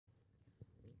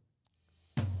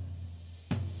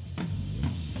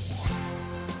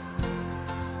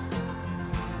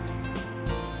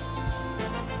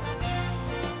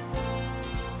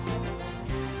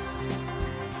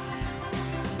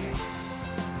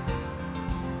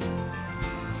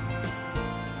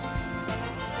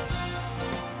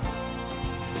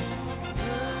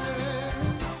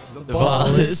The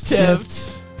ball is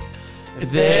tipped.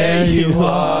 There you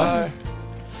are.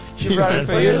 You're running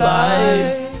for your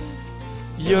life.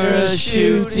 You're a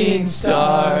shooting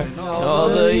star. All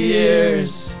the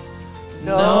years,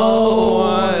 no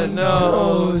one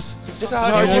knows just how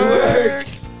hard you work.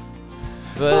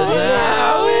 But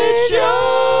now it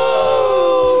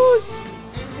shows.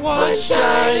 One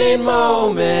shining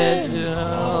moment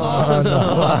on the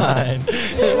line.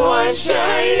 One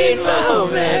shining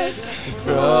moment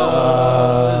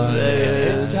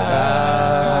frozen time.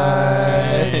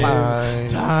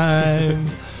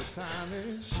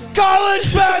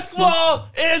 College basketball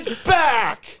is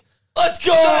back. Let's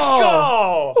go. Let's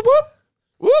go. Whoop,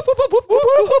 whoop, whoop, whoop, whoop,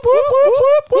 whoop, whoop,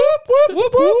 whoop,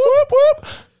 whoop, whoop, whoop.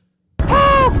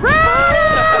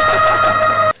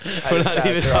 We're not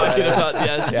even talking about the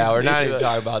SEC. Yeah, we're not even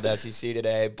talking about the SEC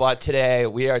today. But today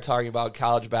we are talking about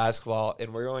college basketball,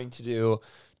 and we're going to do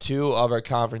two of our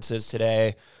conferences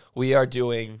today. We are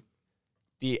doing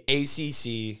the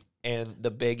ACC and the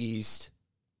Big East.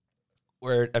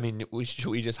 Should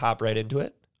we just hop right into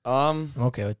it? I'm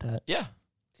okay with that. Yeah.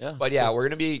 But yeah, we're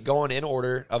going to be going in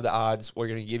order of the odds. We're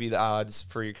going to give you the odds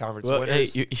for your conference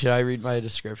winners. Hey, should I read my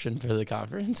description for the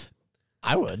conference?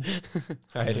 I would.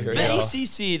 All right, here we go. go.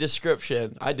 ACC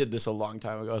description. I did this a long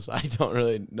time ago, so I don't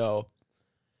really know.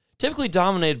 Typically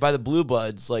dominated by the Blue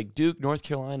Bloods like Duke, North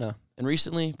Carolina, and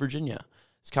recently Virginia.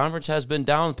 This conference has been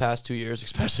down the past 2 years,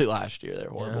 especially last year. They're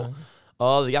horrible.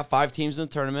 Yeah. They got 5 teams in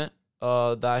the tournament.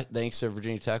 Thanks to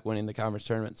Virginia Tech winning the conference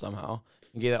tournament somehow.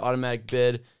 And gave that automatic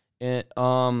bid. In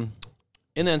the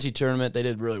NCAA tournament, they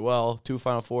did really well. 2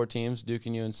 Final Four teams, Duke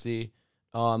and UNC.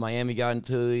 Miami got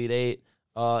into the Elite 8.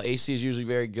 AC is usually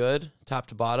very good, top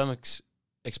to bottom.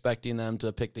 Expecting them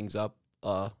to pick things up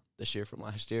this year from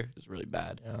last year. It was really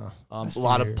bad. Yeah, a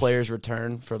lot of players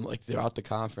return from throughout the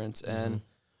conference. And,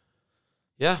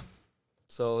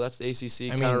 so that's the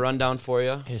ACC kind of rundown for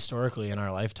you. Historically, in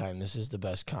our lifetime, this is the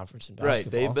best conference in basketball. Right,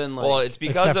 they've been it's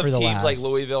because of teams like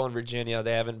Louisville and Virginia.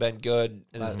 They haven't been good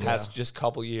in the past just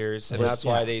couple years, and that's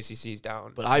why the ACC is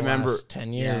down. But I remember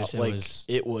 10 years,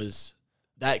 it was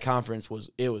that conference was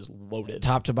loaded,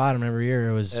 top to bottom every year.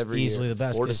 It was easily the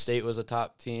best. Florida State was a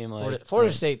top team.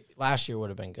 Florida State last year would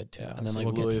have been good too. Yeah, and then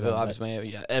Louisville,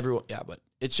 obviously, everyone. Yeah, but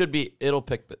it'll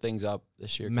pick things up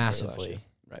this year massively.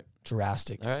 Right,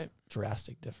 drastic. All right.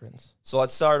 Drastic difference. So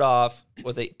let's start off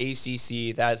with the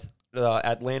ACC, that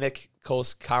Atlantic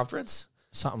Coast Conference.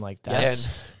 Something like that. Yes.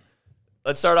 And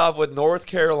let's start off with North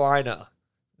Carolina,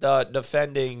 the not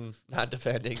defending. They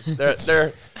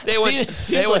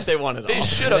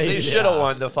should have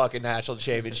won the fucking national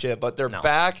championship, but they're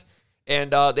back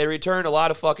and they returned a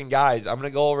lot of fucking guys. I'm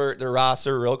gonna go over their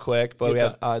roster real quick, but we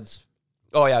have odds.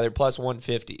 Oh yeah, they're plus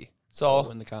 150. So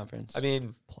win the conference. I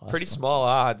mean, pretty small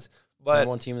odds. But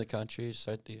one team in the country to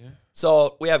start the year.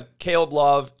 So we have Caleb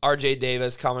Love, RJ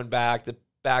Davis coming back. The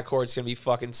backcourt's going to be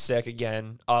fucking sick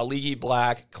again. Leaky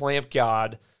Black, Clamp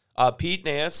God. Pete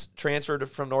Nance transferred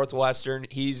from Northwestern.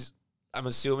 He's, I'm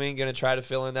assuming, going to try to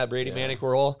fill in that Brady Manic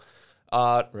role.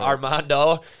 Right.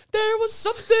 Armando, there was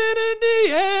something in the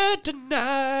air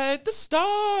tonight. The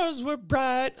stars were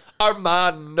bright.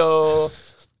 Armando.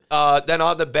 Then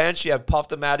on the bench, you have Puff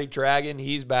the Magic Dragon.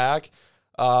 He's back.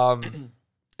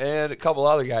 And a couple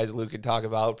other guys Luke can talk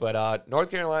about, but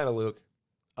North Carolina, Luke.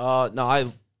 No, I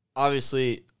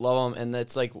obviously love them, and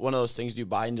it's like one of those things you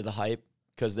buy into the hype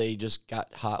because they just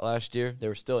got hot last year. They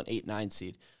were still an 8-9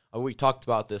 seed. We talked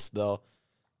about this though.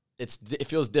 It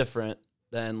feels different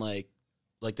than like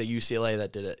the UCLA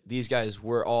that did it. These guys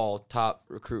were all top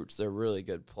recruits. They're really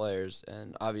good players,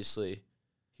 and obviously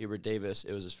Hubert Davis,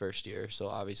 it was his first year, so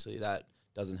obviously that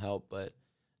doesn't help. But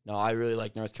no, I really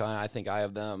like North Carolina. I think I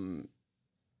have them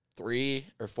 3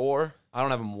 or 4. I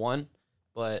don't have them 1,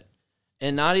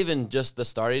 and not even just the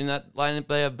starting that lineup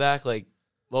they have back. Like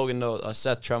Logan,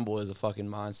 Seth Tremble is a fucking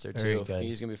monster too. Good.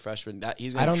 He's gonna be a freshman.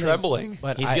 He's gonna be trembling,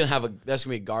 but he's gonna have that's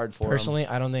gonna be a guard for him. Personally,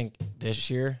 I don't think this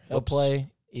year he'll play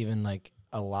even like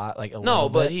a lot, like a no,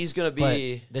 but bit. He's gonna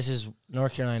be. This is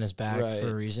North Carolina's back for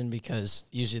a reason because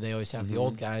usually they always have the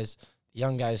old guys,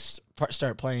 young guys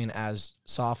start playing as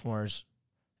sophomores,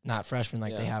 not freshmen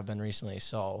like they have been recently.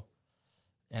 So.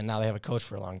 And now they have a coach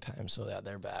for a long time, so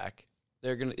they're back.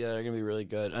 They're gonna be really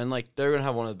good, and they're gonna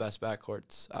have one of the best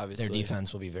backcourts. Obviously, their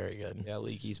defense will be very good. Yeah,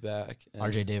 Leaky's back.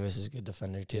 RJ Davis is a good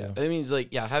defender too. Yeah. I mean,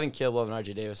 having Caleb Love and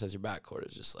RJ Davis as your backcourt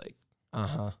is just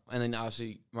And then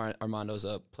obviously Armando's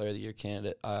a Player of the Year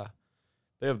candidate.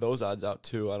 They have those odds out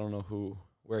too. I don't know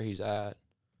where he's at,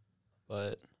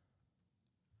 but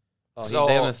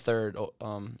they have a third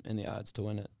in the odds to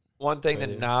win it. One thing to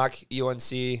knock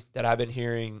UNC that I've been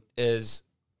hearing is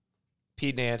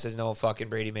Pete Nance is no fucking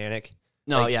Brady Manick.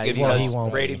 No, like, yeah, because well, he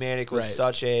won't Brady be. Manick was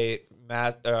such a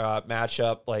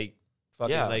matchup, like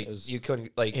fucking like you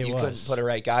couldn't put a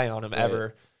right guy on him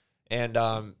ever, and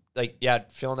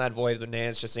filling that void with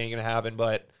Nance just ain't gonna happen.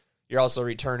 But you're also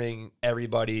returning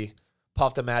everybody.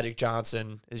 Puff the Magic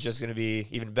Johnson is just gonna be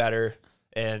even better,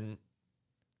 and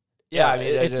I mean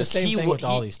it's the same thing with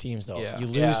all these teams though. Yeah. You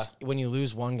lose when you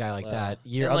lose one guy like that.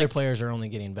 Your other players are only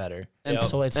getting better,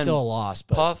 so it's still a loss.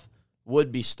 But Puff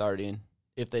would be starting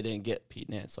if they didn't get Pete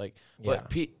Nance.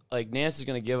 But Nance is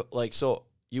gonna give so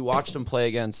you watched him play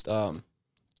against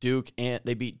Duke, and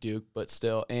they beat Duke, but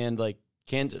still, and like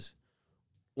Kansas.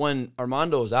 When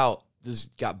Armando was out, this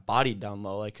got bodied down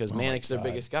low, because Manick's their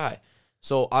biggest guy.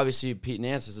 So obviously Pete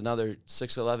Nance is another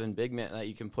 6'11" big man that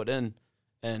you can put in,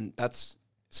 and that's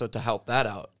to help that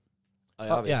out.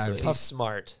 Obviously, he's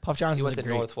smart. Puff Johnson he went to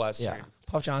Northwestern. Yeah,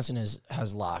 Puff Johnson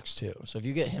has locks too. So if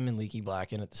you get him and Leaky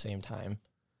Black in at the same time,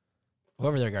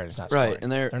 whoever their guard is not scoring.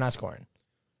 And they're not scoring.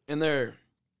 And they're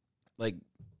like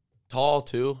tall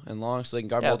too and long, so they can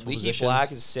guard multiple Leaky positions.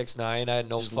 Black is 6'9". I had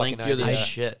no just fucking lankier idea. than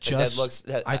shit.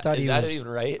 I thought he was even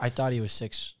right. I thought he was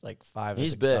 6'5".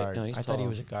 He's big. Guard. No, he's I tall. thought he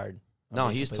was a guard. No,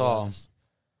 he's tall. Honest.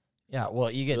 Yeah,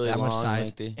 well, you get really that much long, size,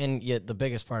 lengthy. and yet the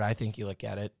biggest part, I think, you look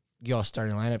at it. Y'all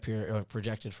starting lineup here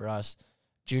projected for us: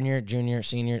 junior,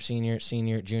 senior,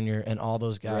 junior, and all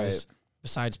those guys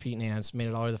besides Pete Nance made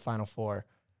it all the way to the Final Four,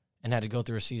 and had to go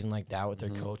through a season like that with their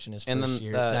coach in his first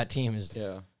year. That team is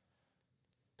they're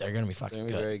going to be fucking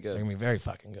good. Very good. They're going to be very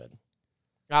fucking good.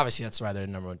 Obviously, that's why they're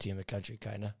the number one team in the country,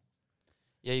 kind of.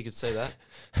 Yeah, you could say that.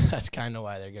 That's kind of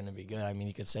why they're going to be good. I mean,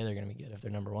 you could say they're going to be good if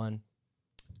they're number one.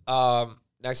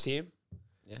 Next team.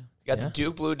 Yeah. Got the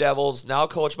Duke Blue Devils, now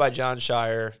coached by John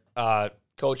Shire.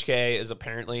 Coach K is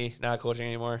apparently not coaching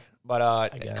anymore, but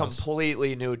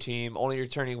completely new team. Only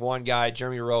returning one guy,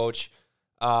 Jeremy Roach.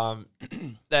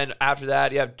 Then after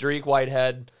that, you have Dariq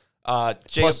Whitehead.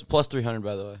 Plus 300,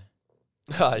 by the way.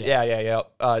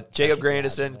 Jacob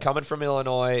Grandison coming from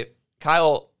Illinois.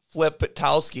 Kyle Flip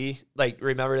Patowski,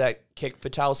 remember that Kick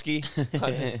Patowski?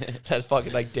 That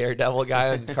fucking Daredevil guy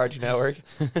on Cartoon Network.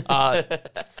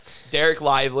 Derek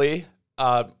Lively,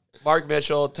 Mark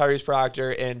Mitchell, Tyrese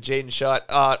Proctor, and Jaden Shutt.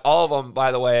 All of them,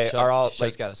 by the way, are all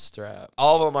Shutt's got a strap.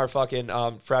 All of them are fucking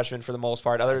freshmen for the most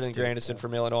part, other than Grandison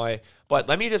from Illinois. But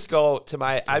let me just go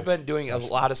to I've been doing a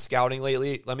lot of scouting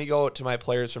lately. Let me go to my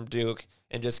players from Duke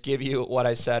and just give you what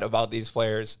I said about these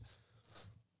players.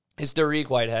 It's Dariq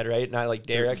Whitehead, right? Not like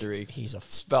Derek. Dariq. He's a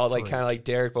spelled kind of like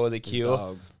Derek, but with a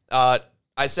Q.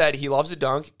 I said he loves to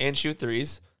dunk and shoot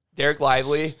threes. Derek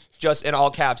Lively, just in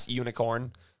all caps,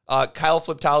 unicorn. Kyle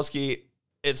Fliptowski,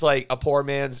 it's like a poor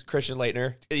man's Christian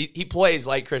Laettner. He plays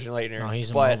like Christian Laettner. No, he's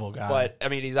a mobile guy. But, I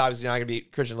mean, he's obviously not going to be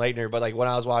Christian Laettner. But, when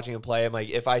I was watching him play, I'm like,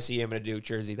 if I see him in a Duke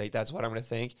jersey, that's what I'm going to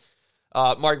think.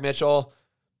 Mark Mitchell,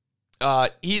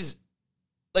 he's,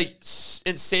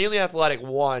 insanely athletic,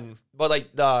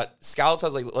 but, the scouts I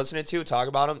was, listening to talk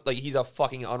about him, he's a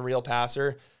fucking unreal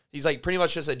passer. He's, pretty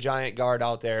much just a giant guard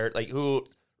out there, who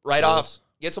off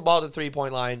gets a ball to the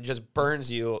three-point line, just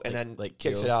burns you, and then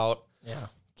kicks it out. Yeah.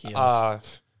 Then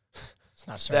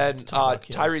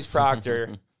Tyrese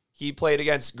Proctor, he played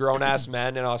against grown-ass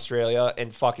men in Australia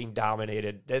and fucking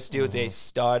dominated. This dude's a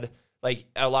stud.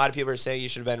 A lot of people are saying he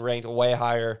should have been ranked way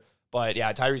higher. But,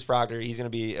 yeah, Tyrese Proctor, he's going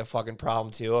to be a fucking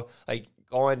problem, too.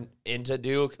 Going into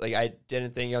Duke, I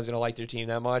didn't think I was going to like their team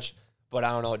that much. But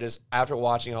I don't know, just after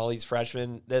watching all these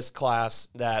freshmen, this class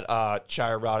that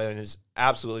Shire brought in is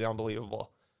absolutely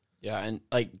unbelievable. Yeah, and,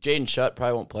 Jaden Shutt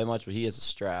probably won't play much, but he has a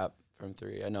strap from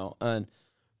three, I know. And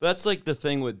that's, the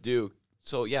thing with Duke.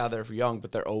 So, yeah, they're young,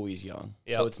 but they're always young.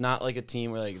 Yep. So it's not a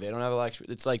team where, they don't have a lot of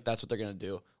it's that's what they're going to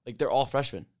do. They're all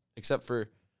freshmen, except for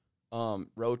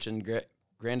Roach and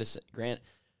Grandison.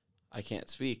 I can't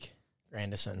speak.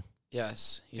 Grandison.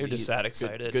 Yes. You're just that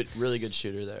excited. Good, really good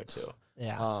shooter there, too.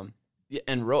 Yeah.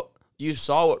 And you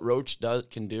saw what Roach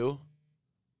can do,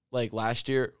 last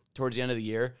year, towards the end of the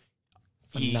year.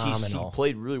 He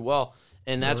played really well.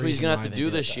 And that's what he's going to have to do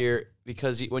this year,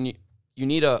 because when you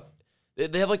need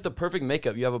they have, the perfect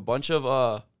makeup. You have a bunch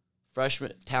of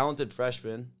talented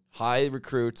freshmen, high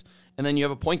recruits, and then you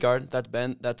have a point guard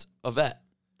that's a vet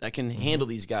that can handle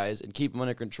these guys and keep them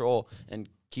under control and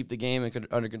keep the game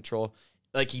under control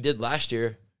like he did last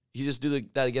year. He just do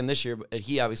that again this year, but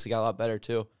he obviously got a lot better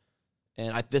too.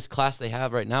 And this class they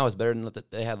have right now is better than what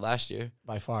they had last year.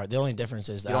 By far. The only difference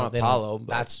is that they don't have Apollo.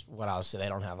 That's what I was saying. They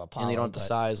don't have Apollo. And they don't have the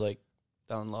size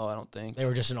down low, I don't think. They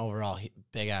were just an overall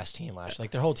big-ass team last year.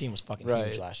 Their whole team was fucking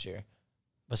huge last year.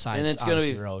 Besides, and it's going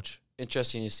to be Roach.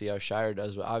 Interesting to see how Shire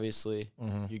does, but obviously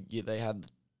they had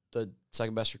the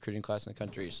second best recruiting class in the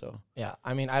country. So yeah,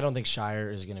 I mean, I don't think Shire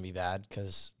is going to be bad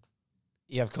because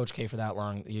you have Coach K for that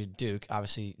long. You Duke,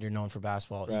 obviously, you're known for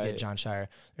basketball. Right. You get John Shire.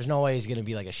 There's no way he's going to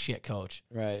be like a shit coach.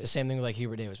 Right. It's the same thing with like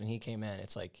Hubert Davis when he came in.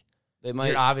 It's like they might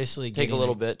you're obviously take a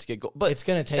little bit to get going, but it's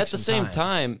going to take. At the same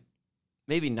time,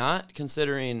 maybe not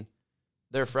considering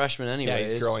they're freshmen anyway. Yeah,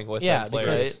 he's growing with them players.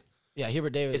 Because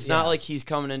Hubert Davis. It's not like he's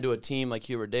coming into a team like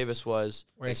Hubert Davis was,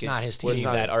 where it's not his team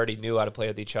that already knew how to play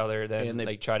with each other. Then and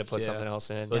they try to put something else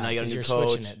in. But now you got a new you're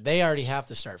coach. switching it. They already have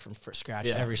to start from scratch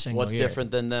every single What's year.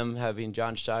 different than them having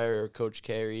John Shire or Coach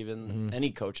K or even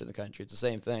any coach in the country? It's the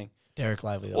same thing. Derek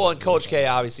Lively. Well, and Coach K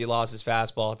obviously lost his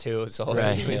fastball too, so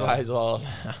we might as well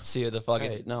see what the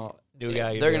fucking new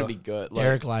guy. They're going to be good.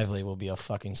 Derek Lively will be a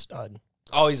fucking stud.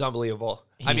 Oh, he's unbelievable.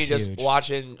 He's just huge.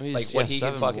 watching what he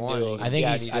can fucking do. I think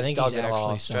he's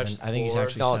actually 7. I think he's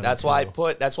actually 7. That's why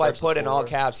I put in all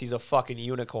caps. He's a fucking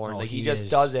unicorn. Like he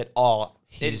just does it all.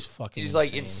 He's fucking. He's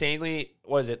like insanely.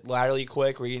 What is it? Laterally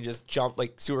quick, where you can just jump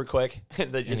like super quick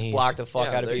and then just block the fuck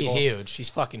out of people. He's huge. He's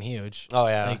fucking huge. Oh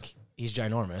yeah. Like he's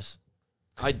ginormous.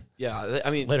 I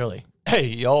mean, literally. Hey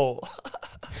yo.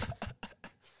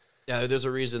 Yeah, there's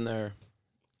a reason they're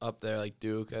up there. Like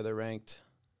Duke, they're ranked.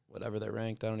 Whatever they're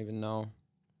ranked, I don't even know.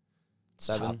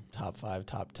 7, top 5,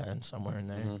 top 10, somewhere in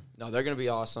there. Mm-hmm. No, they're gonna be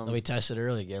awesome. They'll be tested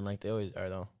early again, like they always are,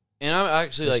 though. And I'm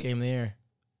actually First game of the year.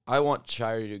 I want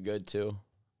Shire to do good too.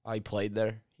 I played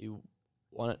there. He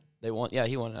won it. He won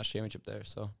a national championship there.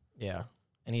 So yeah,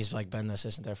 and he's like been the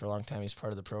assistant there for a long time. He's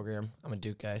part of the program. I'm a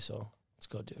Duke guy, so let's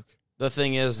go Duke. The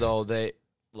thing is, though,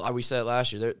 we said it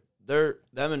last year. They're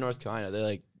them in North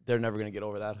Carolina. They're never gonna get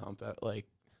over that hump.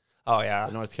 Oh yeah,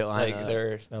 North Carolina. Like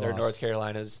they're North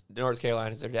Carolina's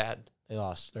their dad. They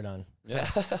lost. They're done. Yeah.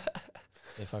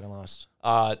 They fucking lost.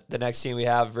 The next team we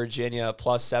have Virginia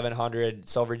plus 700.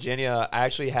 So Virginia, I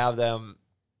actually have them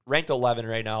ranked 11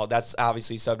 right now. That's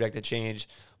obviously subject to change,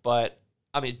 but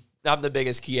I mean I'm the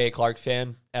biggest K.A. Clark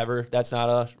fan ever. That's not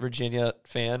a Virginia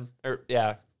fan. Or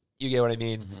yeah, you get what I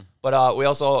mean. Mm-hmm. But we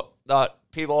also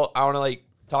people I want to like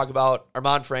talk about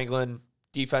Armand Franklin.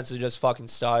 Defense is just fucking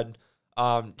stud.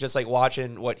 Just like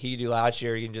watching what he do last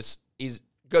year, he's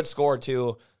good scorer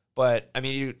too. But I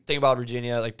mean, you think about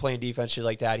Virginia, like playing defense, shit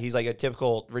like that. He's like a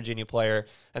typical Virginia player.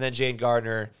 And then Jane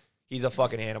Gardner, he's a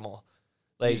fucking animal.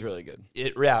 Like he's really good.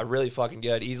 Really fucking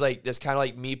good. He's like this kind of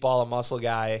like meatball and muscle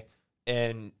guy,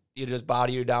 and you just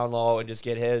body you down low and just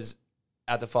get his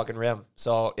at the fucking rim.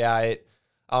 So yeah, I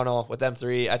don't know. With them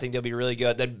three, I think they'll be really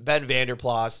good. Then Ben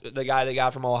Vanderplas, the guy they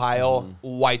got from Ohio,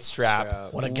 white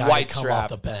strap. What a guy to come off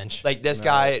the bench. Like this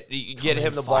guy, you get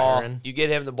him the ball. You get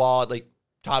him the ball at like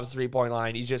top 3-point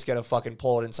line. He's just gonna fucking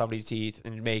pull it in somebody's teeth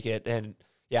and make it. And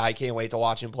yeah, I can't wait to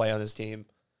watch him play on this team.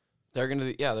 They're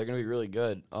gonna be really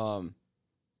good.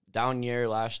 Down year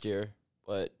last year,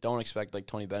 but don't expect like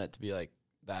Tony Bennett to be like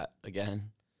that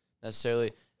again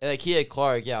necessarily. And like K.A.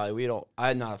 Clark,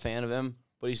 I'm not a fan of him.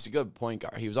 But he's a good point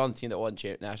guard. He was on the team that won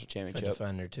national championship. Good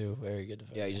defender, too. Very good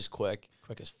defender. Yeah, he's just quick.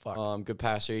 Quick as fuck. Good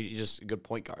passer. He's just a good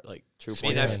point guard. Like, true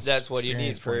point guard. That's what you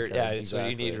need for, exactly.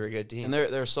 What you need for a good team. And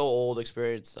they're so old,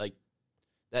 experienced. Like,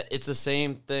 that. It's the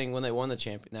same thing when they won the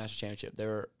national championship. They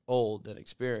were old and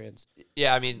experienced.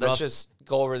 Yeah, I mean, let's just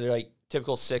go over their, like,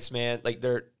 typical 6-man. Like,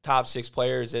 their top 6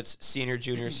 players, it's senior,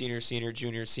 junior, senior, senior,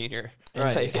 junior, senior.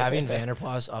 Right. Like, having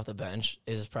Vanderplas off the bench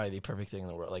is probably the perfect thing in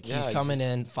the world. Like, he's coming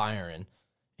in, firing.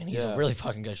 And he's a really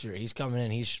fucking good shooter. He's coming in,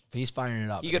 he's firing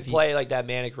it up. He could play like that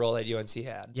manic role that UNC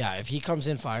had. Yeah, if he comes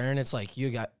in firing, it's like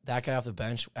you got that guy off the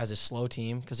bench as a slow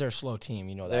team because they're a slow team.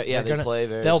 You know that. They play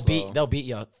very slow. They'll beat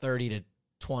you 30-20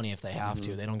 if they have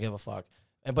to. They don't give a fuck.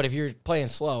 But if you're playing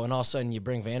slow and all of a sudden you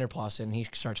bring Vanderplas in and he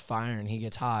starts firing, he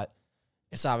gets hot.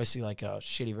 It's obviously like a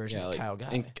shitty version of Kyle Guy.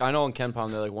 And I know in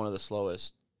KenPom they're like one of the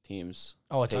slowest teams.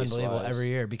 Oh, it's unbelievable every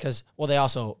year because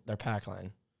they're pack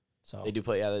line. So they do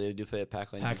play. Yeah, they do play a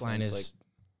pack line. Pack line is like,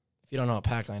 if you don't know what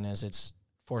pack line is, it's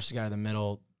force the guy to the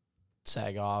middle,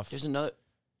 sag off. There's another.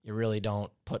 You really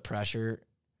don't put pressure.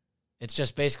 It's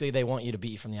just basically they want you to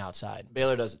beat from the outside.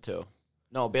 Baylor does it too.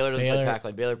 No, Baylor doesn't play pack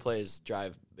line. Baylor plays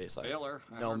drive baseline. Baylor,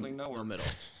 no middle.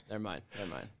 Never mind.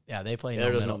 Yeah, they play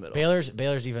Baylor no middle.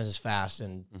 Baylor's defense is fast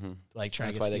and like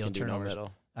trying to get steal turnovers.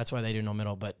 No That's why they do no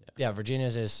middle. But yeah,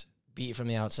 Virginia's is beat from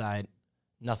the outside,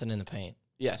 nothing in the paint.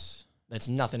 Yes. That's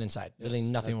nothing inside. Literally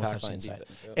nothing will touch the inside.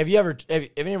 Defense, If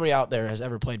anybody out there has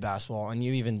ever played basketball and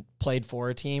you even played for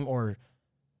a team or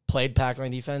played pack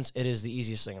line defense, it is the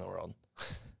easiest thing in the world.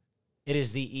 It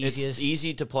is the easiest. It's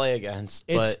easy to play against,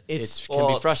 but it can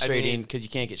be frustrating because you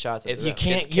can't get shots. You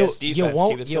can't. You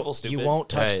won't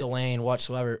touch the lane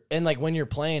whatsoever. And like when you're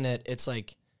playing it, it's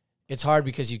like it's hard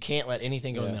because you can't let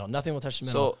anything go in the middle. Nothing will touch the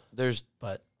middle.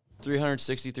 So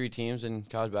 363 teams in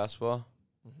college basketball.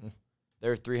 Mm-hmm.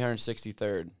 They're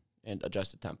 363rd in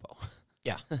adjusted tempo.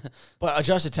 Yeah. But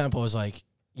adjusted tempo is like,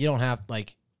 you don't have,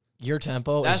 like, your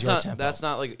tempo is your tempo. That's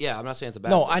not like, I'm not saying it's a bad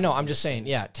No, thing. I know. I'm just saying,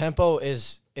 tempo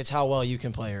it's how well you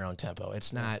can play your own tempo.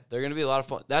 It's not. They're going to be a lot of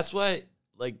fun. That's why,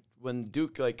 like, when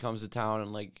Duke, like, comes to town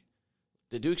and, like,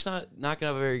 the Duke's not going to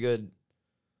have a very good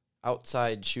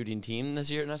outside shooting team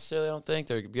this year necessarily, I don't think.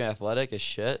 They're being athletic as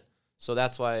shit. So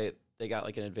that's why they got,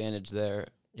 like, an advantage there.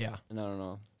 Yeah. And I don't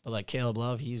know. But, like, Caleb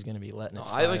Love, he's going to be letting it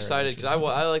fire. I'm excited because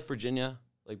I like Virginia,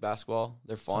 like, basketball.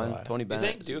 They're fun. So Tony You Bennett.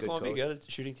 think Duke won't be good at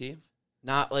shooting team?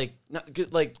 Not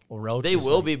good. Like, Roach they is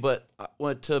will like, be, but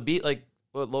to beat, like,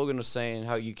 what Logan was saying,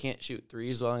 how you can't shoot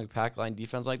threes on a pack line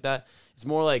defense like that. It's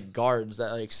more like guards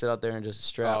that, like, sit out there and just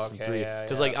strap from three.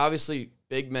 Because, like, obviously,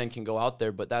 big men can go out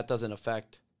there, but that doesn't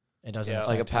affect. It doesn't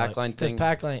like a pack line thing.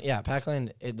 Because pack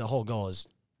line, the whole goal is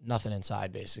nothing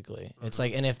inside, basically. Mm-hmm. It's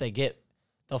like, and if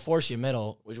they'll force you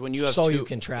middle, which when you have you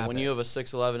can trap. When you have a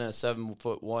 6'11" and a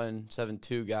 7'1",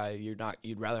 7'2" guy,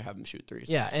 you'd rather have him shoot threes.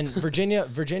 Yeah, and Virginia,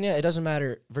 it doesn't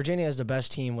matter. Virginia is the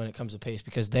best team when it comes to pace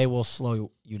because they will slow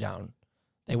you down.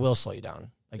 They will slow you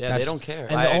down. Like, they don't care.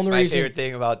 And the only reason, favorite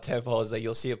thing about tempo is like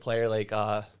you'll see a player like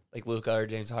Luka or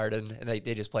James Harden, and they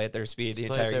just play at their speed the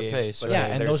entire game. Pace, but right?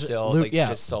 and they're those still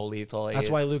just so lethal. That's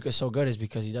why Luka's so good is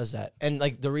because he does that. And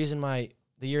like the reason the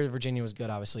year Virginia was good,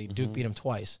 obviously Duke beat him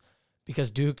twice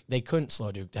because they couldn't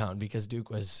slow Duke down because Duke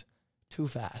was too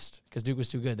fast because Duke was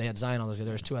too good. They had Zion on those guys.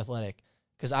 They were too athletic.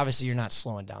 Because obviously you're not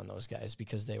slowing down those guys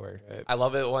because they were. Right. I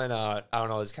love it when I don't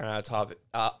know, it's kind of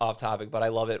off topic, but I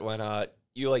love it when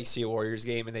you like see a Warriors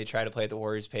game and they try to play at the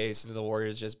Warriors pace and the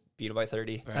Warriors just beat them by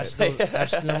 30. Right. That's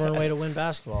the number one way to win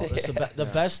basketball. It's the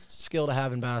best skill to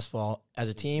have in basketball as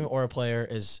a team or a player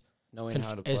is knowing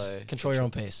how to play. Control your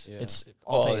own pace. Yeah. It's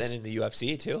all pace. And in the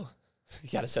UFC too. You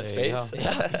got to set the pace.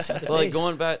 Yeah. But like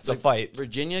going back, it's a fight.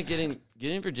 Virginia getting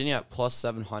Virginia at plus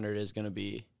 700 is going to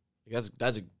be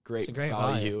that's a great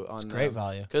value. It's great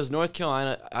value. Because North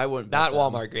Carolina, I wouldn't not bet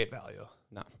Walmart great value.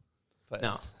 No, but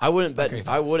no, I wouldn't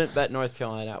bet North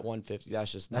Carolina at 150.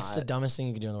 That's the dumbest thing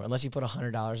you can do in the world. Unless you put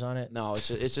 $100 on it. No, it's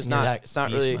just not. It's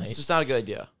not really. It's just not a good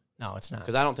idea. No, it's not.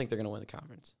 Because I don't think they're going to win the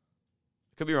conference.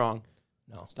 Could be wrong.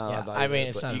 No, it's not a lot of value. I mean,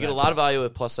 it's not. You get a lot of value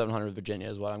with plus 700 with Virginia.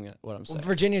 Is what I'm saying. Well,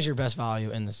 Virginia's your best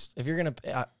value in this. If you're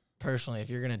gonna personally, if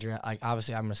you're gonna draft, like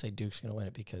obviously, I'm gonna say Duke's gonna win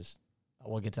it because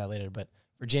we'll get to that later. But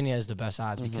Virginia is the best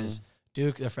odds because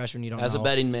Duke, the freshman, you don't know. As a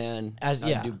betting man,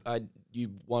 you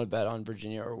want to bet on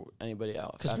Virginia or anybody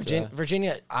else. Because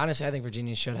Virginia, honestly, I think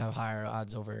Virginia should have higher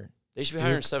odds over. They should be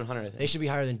higher than 700. I think they should be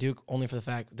higher than Duke only for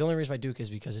the only reason why Duke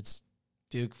is because it's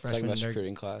Duke freshman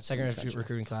recruiting class. Second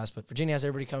recruiting class, but Virginia has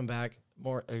everybody coming back.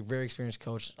 A very experienced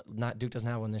coach. Duke doesn't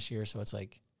have one this year, so it's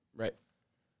like right.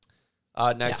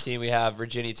 Next team we have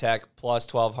Virginia Tech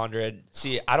plus 1,200.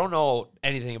 See, I don't know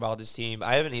anything about this team.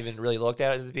 I haven't even really looked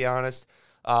at it, to be honest.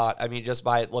 I mean, just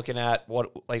by looking at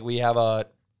we have a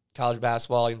college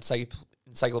basketball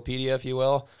encyclopedia, if you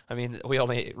will. I mean, we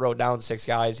only wrote down 6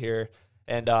 guys here,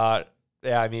 and I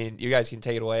mean, you guys can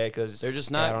take it away because they're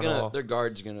just not gonna. Their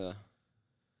guards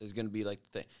is gonna be like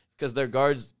the thing because their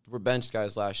guards were bench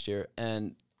guys last year,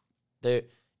 and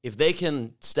if they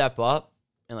can step up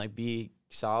and like be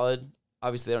solid.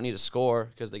 Obviously, they don't need to score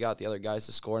because they got the other guys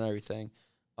to score and everything.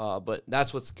 But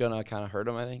that's what's going to kind of hurt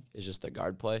them, I think, is just their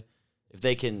guard play. If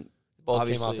they can... Both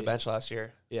came off the bench last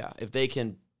year. Yeah, if they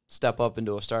can step up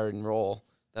into a starting role,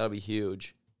 that'll be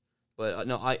huge. But,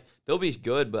 they'll be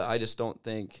good, but I just don't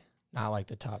think... Not like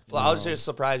the top 3. Well, I was just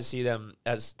surprised to see them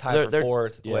as tied for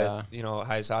 4th with,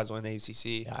 highest odds win the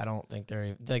ACC. Yeah, I don't think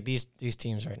they're... Like, these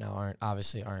teams right now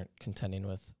aren't contending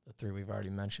with the 3 we've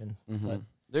already mentioned. Mm-hmm. But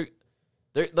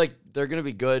they're gonna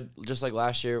be good, just like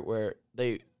last year where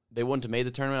they wouldn't have made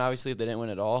the tournament. Obviously, if they didn't win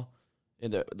at all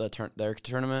in their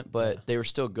tournament, but they were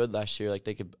still good last year. Like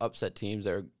they could upset teams.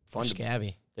 They're fun.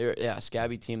 Scabby.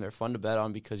 Scabby team. They're fun to bet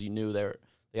on because you knew they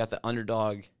got the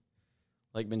underdog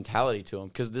like mentality to them.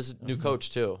 Because this is new coach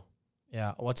too.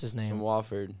 Yeah, what's his name? From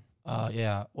Wofford.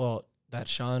 Yeah. Well, that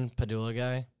Sean Padula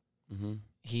guy. Mm-hmm.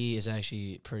 He is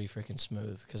actually pretty freaking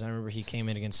smooth because I remember he came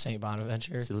in against St.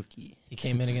 Bonaventure. Silky. He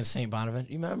came in against St.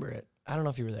 Bonaventure. You remember it? I don't know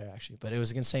if you were there actually, but it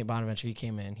was against St. Bonaventure. He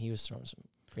came in. He was throwing some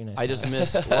pretty nice. I just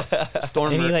missed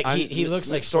Storm. He looks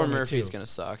like Storm Murphy's gonna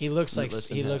suck. He looks like.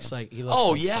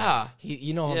 Oh yeah.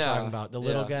 You know what I'm talking about? The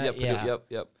little guy.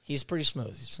 Yep. He's pretty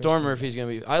smooth. Storm Murphy's gonna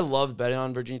be. I loved betting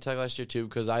on Virginia Tech last year too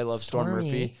because I love Storm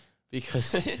Murphy.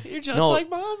 Because you're just like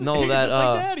mom. No, you're that just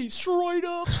like daddy, straight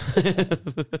up.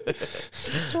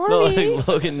 No, like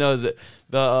Logan knows it.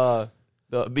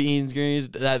 the beans greens,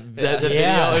 that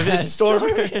video. It's Storm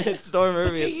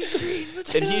Murphy.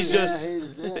 And he's just,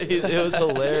 it was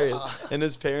hilarious. And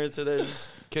his parents are there.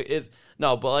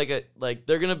 But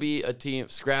they're going to be a team,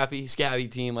 scabby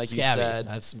team, like you said.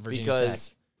 That's Virginia because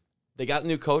Tech. They got the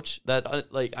new coach that,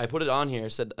 I put it on here,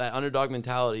 said that underdog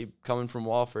mentality coming from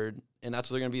Wofford, and that's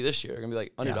what they're going to be this year. They're going to be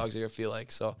like underdogs, they're going to feel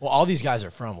like. So. Well, all these guys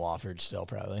are from Wofford still,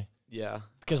 probably. Yeah.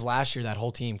 Because last year, that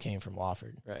whole team came from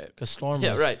Wofford. Right. Because Storm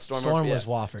was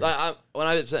Wofford. So when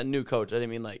I said new coach, I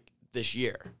didn't mean, this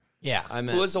year. Yeah. I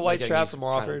meant, who was the white strap from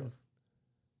Wofford?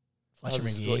 Fletcher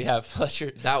McGee. Yeah,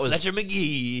 Fletcher. That was Fletcher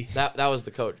McGee. That was the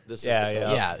coach. He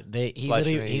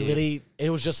literally.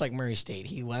 It was just like Murray State.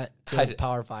 He went to the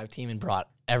Power 5 team and brought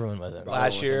everyone with him.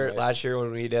 Last year when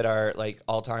we did our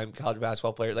all-time college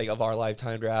basketball player of our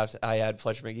lifetime draft, I had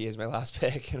Fletcher McGee as my last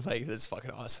pick, and this is fucking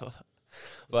awesome.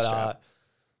 But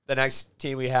the next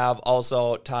team we have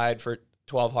also tied for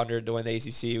 1,200 to win the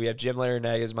ACC. We have Jim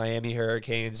Larinaga, Miami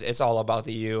Hurricanes. It's all about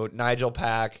the U. Nigel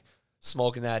Pack,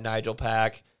 smoking that Nigel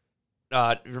Pack.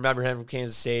 Remember him from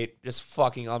Kansas State, just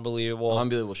fucking unbelievable.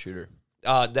 Unbelievable shooter.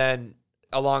 Then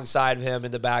alongside of him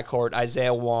in the backcourt,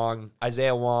 Isaiah Wong.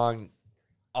 Isaiah Wong,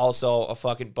 also a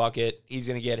fucking bucket. He's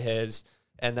going to get his.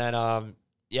 And then,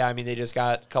 they just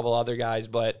got a couple other guys.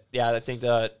 But, I think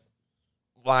the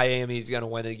Miami's going to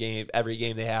win the game, every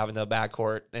game they have in the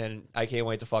backcourt. And I can't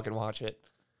wait to fucking watch it.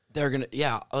 They're going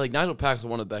to, Nigel Pack's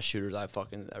one of the best shooters I've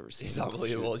fucking ever seen. He's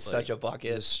unbelievable. He's such a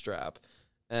bucket. His strap.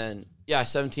 And,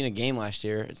 17 a game last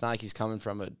year. It's not like he's coming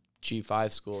from a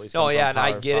G5 school. And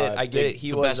I get it. I get it.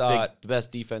 He was the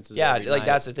best defenses. Yeah,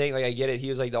 that's the thing. I get it. He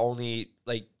was the only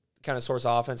kind of source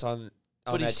of offense on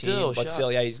that team. But still,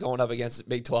 he's going up against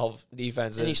Big 12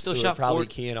 defenses. And he still shot probably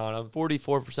keying on him.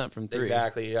 44% from 3.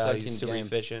 Exactly. Yeah, he's super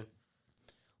efficient.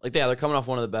 They're coming off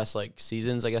one of the best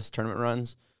seasons, I guess, tournament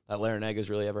runs that Larinaga's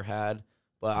really ever had.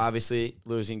 But obviously,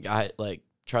 losing guy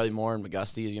Charlie Moore and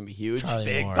McGusty is going to be huge.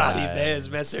 Big body Biz,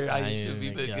 Mister. I used to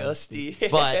be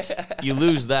McGusty. But you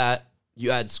lose that. You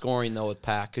add scoring, though, with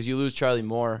Pack. Because you lose Charlie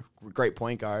Moore, great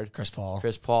point guard. Chris Paul.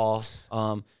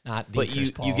 Not but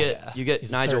Chris Paul. You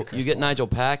get Nigel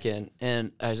Pack in,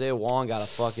 and Isaiah Wong got a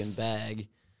fucking bag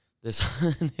this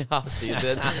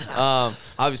offseason.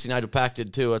 Obviously, Nigel Pack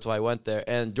did, too. That's why I went there.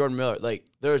 And Jordan Miller,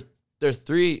 there's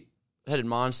 3-headed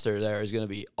monster there is going to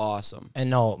be awesome. And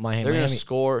no, Miami. They're going to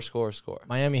score.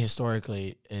 Miami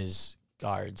historically is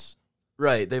guards.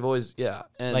 Right. They've always,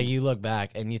 And you look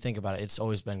back and you think about it, it's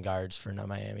always been guards for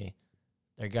Miami.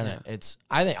 They're going to,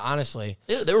 I think, honestly.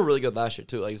 They were really good last year,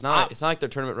 too. It's not like their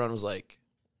tournament run was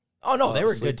oh, no, they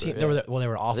were a good team. Yeah. They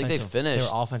were offensive. I think they finished.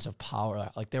 They were offensive power.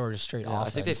 They were just straight offense.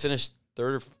 I think they finished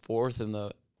 3rd or 4th in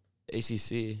the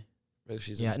ACC regular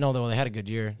season. Yeah, no, they had a good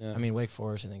year. Yeah. I mean, Wake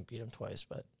Forest, I think, beat them twice,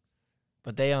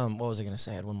 But they, what was I going to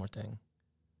say? I had one more thing.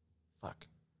 Fuck.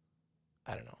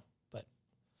 I don't know. But,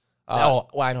 I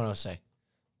don't know what to say.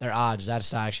 Their odds,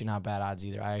 that's actually not bad odds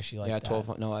either. I actually like that.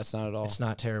 12. No, that's not at all. It's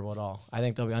not terrible at all. I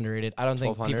think they'll be underrated. I don't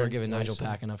think people are giving Nigel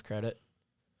Pack enough credit.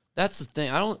 That's the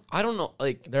thing. I don't know.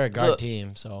 They're a guard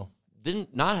team, so.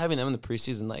 Not having them in the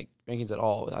preseason, rankings at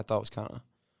all, I thought was kind of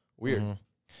weird. Mm-hmm.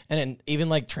 And then even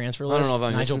transfer list. I don't know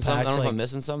if I'm Nigel missing something. I don't know if I'm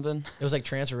missing something. It was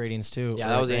transfer ratings too. Yeah,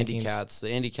 that was Andy Katz. The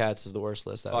Andy Katz is the worst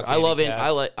list ever. I love Andy.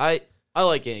 I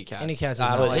like Andy Katz. Andy Katz is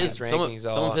not not his rankings.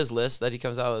 Some of his lists that he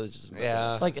comes out with is just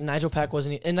It's Nigel Pack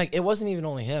wasn't, and it wasn't even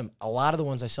only him. A lot of the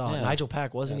ones I saw, Nigel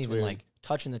Pack wasn't even weird.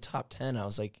 touching the top 10. I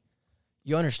was like,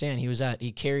 you understand?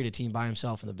 He carried a team by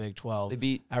himself in the Big 12. They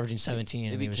beat averaging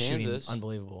 17, and he was Kansas. shooting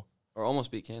unbelievable. Or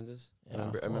almost beat Kansas. Yeah.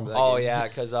 I remember that. Oh game. yeah,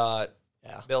 because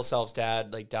Bill Self's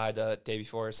dad died the day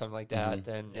before or something like that.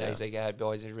 Mm-hmm. Then he's like,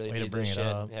 boys, we really Way to need bring this it shit.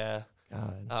 up. Yeah.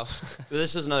 God.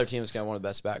 This is another team that's got one of the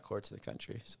best backcourts in the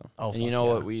country. So, and you know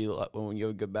what? When we go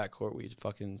a good backcourt, we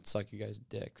fucking suck you guys'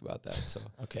 dick about that. So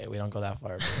okay, we don't go that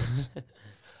far.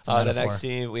 The next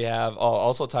team we have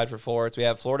also tied for 4th. We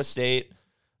have Florida State.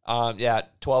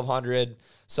 1,200.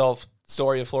 So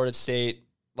story of Florida State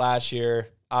last year.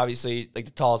 Obviously, the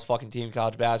tallest fucking team in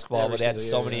college basketball, but they had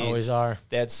so many. Always are.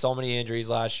 They had so many injuries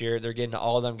last year. They're getting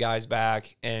all them guys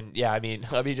back, and let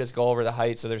me just go over the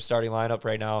heights of their starting lineup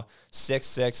right now: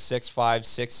 6'6", 6'5",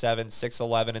 6'7",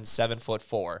 6'11", and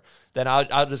 7'4". Then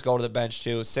I'll just go to the bench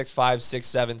too: 6'5",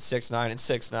 6'7", 6'9", and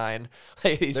 6'9".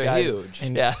 These They're guys, huge.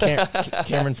 And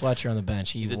Cameron Fletcher on the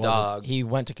bench. He's a dog. He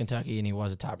went to Kentucky and he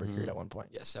was a top recruit at one point.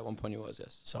 Yes, at one point he was.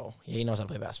 Yes. So he knows how to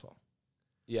play basketball.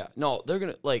 Yeah, no, they're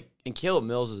gonna and Caleb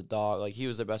Mills is a dog. He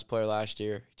was their best player last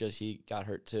year. Just he got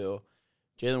hurt too.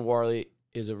 Jalen Warley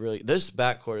is this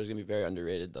backcourt is gonna be very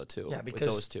underrated though too. Yeah, because with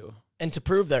those two. And to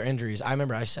prove their injuries, I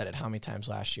remember I said it how many times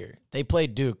last year. They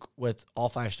played Duke with all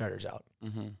 5 starters out,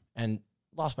 mm-hmm. and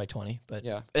lost by 20, but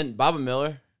yeah. And Baba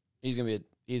Miller, he's gonna be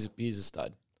he's a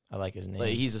stud. I like his name. Like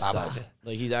he's a stud.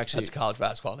 Like he's actually That's a college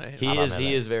basketball name.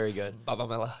 He is very good. Baba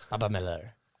Miller. Baba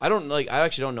Miller. I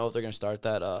actually don't know if they're gonna start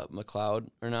that McLeod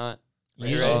or not.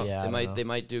 Usually, yeah. They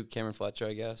might do Cameron Fletcher,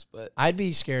 I guess, but I'd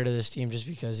be scared of this team just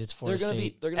because it's Florida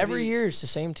State. Every year it's the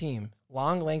same team.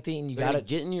 Long, lengthy, and they're gonna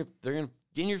get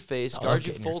in your face, guard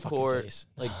you full court. Face.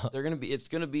 Like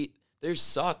they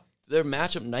suck. They're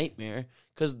matchup nightmare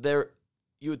because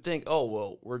you would think, oh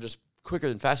well, we're just quicker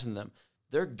and faster than them.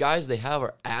 Their guys they have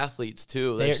are athletes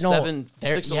too. They're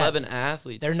 6'11"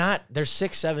 athletes. They're not. They're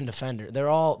 6'7" defender. They're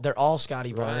all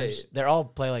Scotty Barnes. Right. They all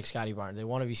play like Scotty Barnes. They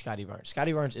want to be Scotty Barnes.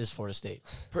 Scotty Barnes is Florida State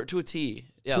to a T.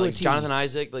 Yeah, to like a T. Jonathan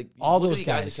Isaac, like all those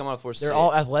guys that come out of Florida State. They're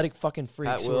all athletic fucking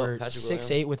freaks who are Patrick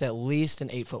 6'8" with at least an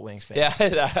 8-foot wingspan. Yeah,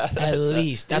 at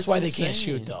least. That's why they insane. can't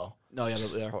shoot though. No,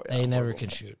 yeah, they never can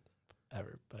shoot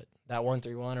ever. But that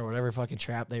 1-3-1 or whatever fucking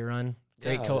trap they run.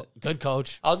 Good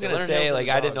coach. I was gonna say like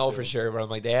I didn't know for sure, but I'm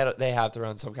like they have to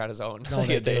run some kind of zone. No,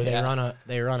 they do.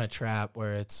 They run a trap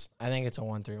where I think it's a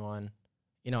 1-3-1.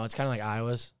 You know, it's kind of like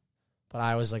Iowa's, but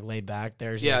Iowa's like laid back.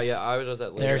 Iowa does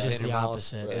that. There's just the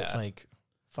opposite. Right. It's like,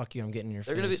 fuck you, I'm getting in your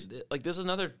face. They're gonna be like this is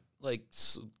another like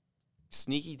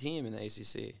sneaky team in the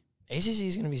ACC. ACC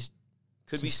is gonna be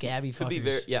scabby. Could be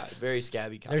very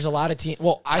scabby. There's a lot of teams.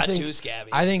 Well, I think too scabby.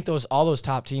 I think all those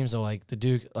top teams though, like the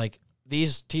Duke, like.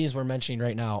 These teams we're mentioning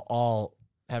right now all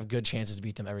have good chances to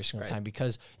beat them every single time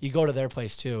because you go to their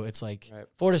place too. It's like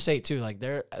Florida State too. Like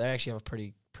they actually have a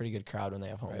pretty good crowd when they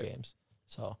have home games.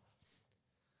 So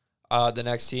the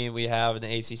next team we have in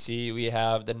the ACC, we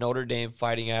have the Notre Dame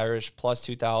Fighting Irish plus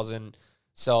 2,000.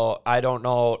 So I don't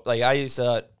know. Like I used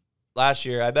to last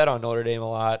year, I bet on Notre Dame a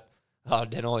lot.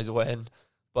 Didn't always win.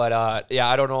 But,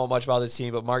 I don't know much about this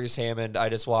team. But Marcus Hammond, I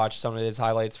just watched some of his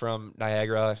highlights from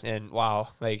Niagara. And, wow,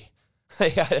 like, I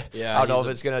don't know if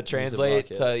it's going to translate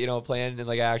to, playing in,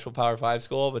 like, an actual Power 5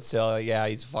 school. But still,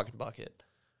 he's a fucking bucket.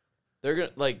 They're going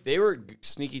to, they were a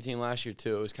sneaky team last year,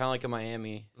 too. It was kind of like a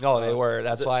Miami. No, they were.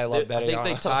 That's why I love betting on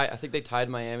them. I think they tied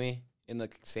Miami in the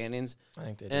standings. I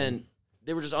think they did. And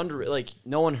they were just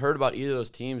no one heard about either of those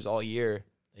teams all year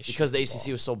because the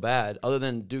ACC was so bad. Other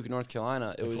than Duke and North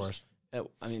Carolina,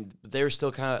 they were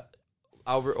still kind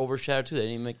of overshadowed too. They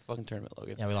didn't even make the fucking tournament,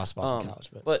 Logan. Yeah, we lost Boston College,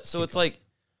 but so it's like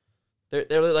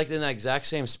they're like in that exact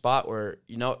same spot where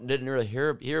didn't really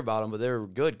hear about them, but they were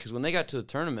good because when they got to the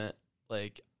tournament,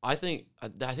 like I think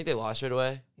they lost right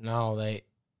away. No, they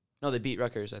beat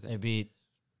Rutgers. I think they beat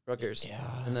Rutgers.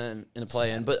 Yeah, and then in a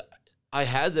play-in, but I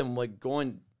had them like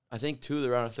going. I think to the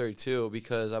round of 32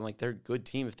 because I'm like they're a good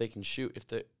team if they can shoot.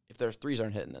 If their threes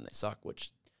aren't hitting, then they suck,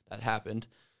 which that happened.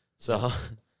 So,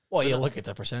 well, you look at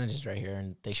the percentages right here,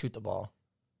 and they shoot the ball.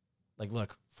 Like,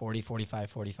 look, 40, 45,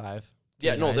 45.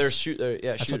 Yeah, no, that's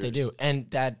shooters. What they do, and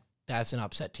that's an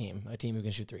upset team, a team who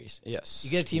can shoot threes. Yes,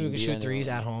 you get a team who can shoot threes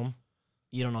at home.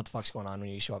 You don't know what the fuck's going on when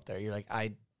you show up there. You're like,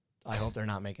 I hope they're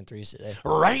not making threes today.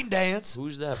 Rain dance.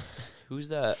 Who's that? Who was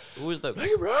the Make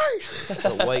it right.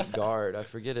 The white guard? I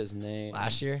forget his name.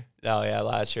 Last year? No, yeah,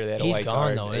 last year they had a white gone,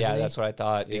 guard. Though, isn't he? That's what I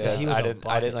thought because I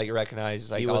didn't like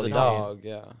recognize like he was a dog.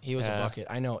 Yeah, he was a bucket.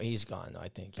 I know he's gone though. I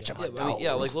think.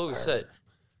 Like Logan said,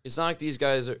 it's not like these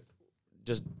guys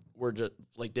were just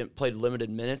like they played limited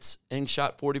minutes and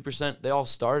shot 40%. They all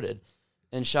started.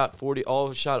 And shot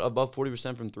above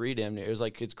 40% from three. Damn near, it was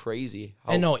like it's crazy.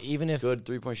 Even if good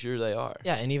 3-point shooters they are.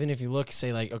 Yeah, and even if you look,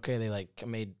 say like okay, they like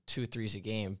made 2 threes a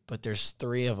game, but there's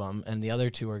 3 of them, and the other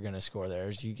 2 are gonna score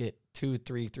theirs. You get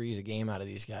 2-3 threes a game out of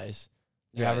these guys.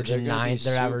 They're averaging 9.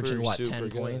 They're averaging what 10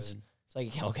 good. points. It's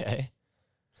like okay,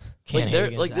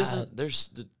 like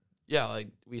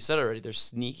we said already, they're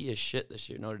sneaky as shit this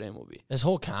year. Notre Dame will be. This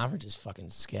whole conference is fucking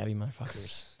scabby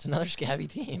motherfuckers. It's another scabby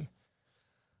team.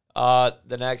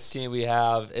 The next team we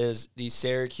have is the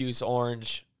Syracuse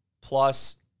Orange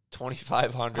plus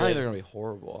 2,500. I think they're gonna be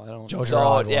horrible. I don't.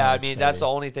 That's the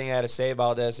only thing I had to say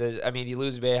about this is, you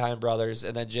lose Boeheim brothers,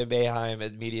 and then Jim Boeheim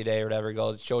at media day or whatever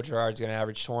goes, Joe Girard's gonna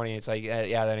average 20. It's like,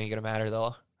 that ain't gonna matter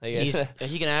though. Like,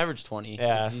 he can average 20.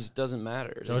 Yeah, he doesn't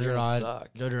matter. Joe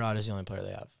Girard is the only player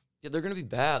they have. Yeah, they're gonna be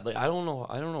bad. Like I don't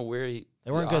know where they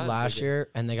weren't good last year,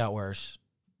 and they got worse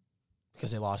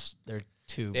because they lost their.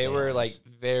 They were like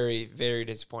very, very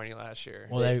disappointing last year.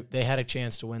 Well, they had a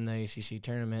chance to win the ACC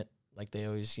tournament, like they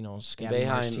always, scab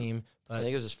team. But I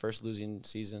think it was his first losing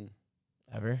season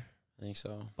ever. I think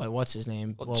so. But what's his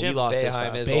name? Well, Jim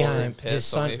Boeheim is older and pissed,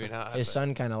 so maybe not. His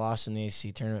son kind of lost in the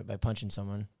ACC tournament by punching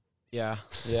someone. Yeah.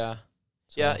 Yeah.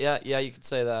 You could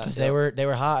say that because they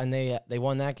were hot and they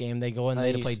won that game. They go in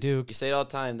there to play Duke. You say it all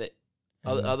the time that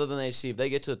other than the ACC, if they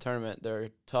get to the tournament,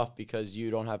 they're tough because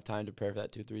you don't have time to prepare for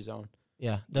that 2-3 zone.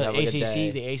 Yeah, the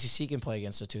ACC can play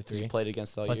against a 2-3. He played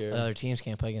against all but year. Other teams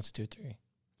can't play against a 2-3.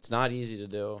 It's not easy to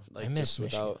do. Like, I miss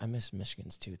Michigan. I miss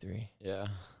Michigan's 2-3. Yeah.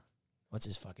 What's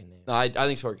his fucking name? No, I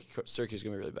think Syracuse is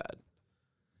gonna be really bad.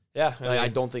 Yeah, I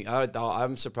don't think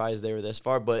I'm surprised they were this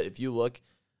far. But if you look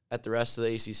at the rest of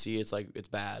the ACC, it's like it's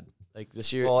bad. Like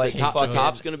this year, the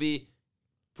top's gonna be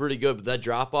pretty good, but that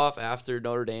drop off after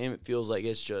Notre Dame, it feels like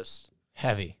it's just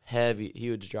heavy,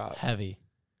 huge drop. Heavy.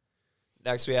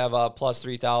 Next, we have plus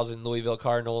 3,000 Louisville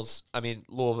Cardinals.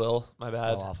 Louisville. My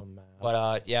bad.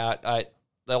 But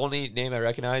the only name I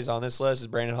recognize on this list is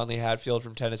Brandon Huntley Hatfield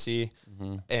from Tennessee,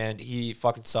 and he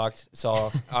fucking sucked.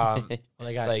 So,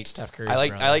 they got Steph Curry. I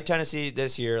like Tennessee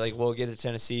this year. Like, we'll get to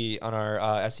Tennessee on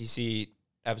our SEC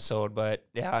episode, but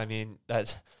yeah,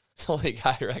 that's the only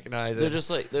guy I recognize. They're just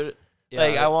like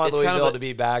I want Louisville to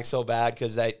be back so bad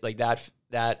because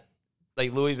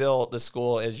Louisville, the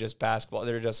school is just basketball.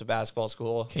 They're just a basketball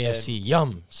school. KFC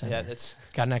yum. Center. Yeah, it's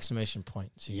got an exclamation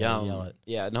point. So you yum. Yell it.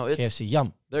 Yeah, no, it's KFC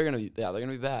yum. They're gonna be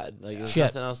bad. Like there's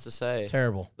nothing else to say.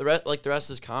 Terrible. The rest of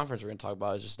this conference we're gonna talk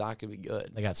about is just not gonna be good.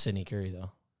 They got Sidney Curry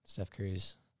though. Steph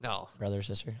Curry's brother or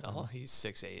sister. No, he's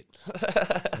 6'8".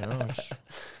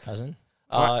 Cousin.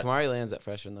 Kamari Land's that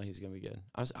freshman though. He's gonna be good.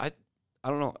 I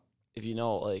don't know if you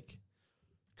know like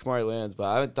Kamari Land's,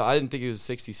 but I didn't think he was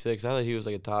 66. I thought he was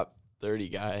like a top 30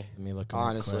 guy. Let me look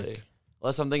honestly. Quick.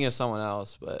 Unless I'm thinking of someone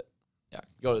else, but yeah,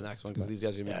 go to the next one because these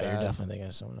guys are gonna be bad. You're definitely thinking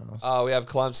of someone else. We have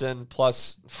Clemson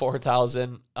plus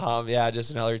 4,000.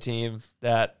 Just another team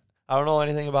that I don't know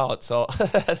anything about, so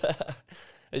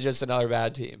it's just another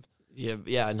bad team.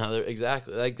 Yeah, another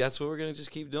exactly. Like that's what we're gonna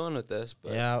just keep doing with this.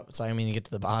 But. Yeah, it's like you get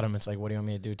to the bottom. It's like, what do you want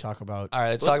me to do? Talk about? All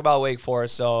right, let's talk about Wake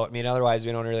Forest. So otherwise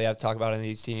we don't really have to talk about any of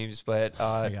these teams. But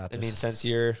since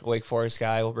you're a Wake Forest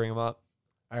guy, we'll bring them up.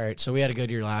 All right, so we had a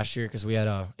good year last year because we had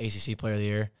a ACC Player of the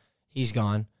Year. He's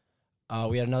gone.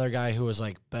 We had another guy who was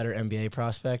like better NBA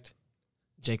prospect,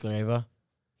 Jake Lareva.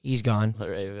 He's gone.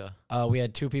 Lareva. We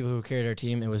had two people who carried our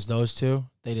team. It was those two.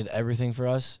 They did everything for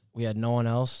us. We had no one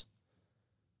else.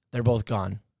 They're both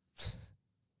gone.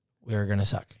 We are gonna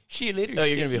suck. You're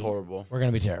gonna be horrible. We're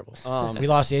gonna be terrible. We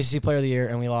lost the ACC Player of the Year,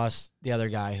 and we lost the other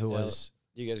guy who was.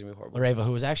 You guys are gonna be horrible. Lareva,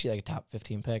 who was actually like a top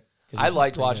 15 pick. I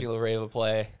liked watching Lareva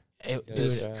play.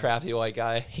 Dude, crafty white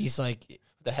guy. He's like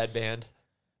the headband.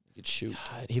 You could shoot.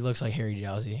 God, he looks like Harry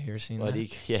Jowsey. You ever seen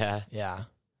that? Yeah.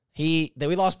 We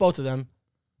lost both of them,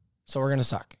 so we're gonna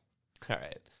suck. All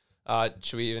right.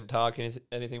 Should we even talk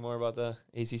anything more about the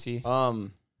ACC? The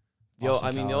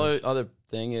only other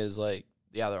thing is like,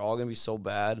 they're all gonna be so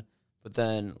bad. But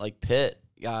then like Pitt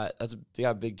they got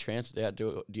a big transfer. They got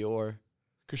Dior.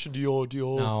 Christian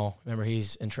Dior. No, remember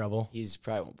he's in trouble. He's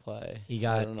probably won't play. He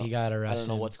got arrested. I don't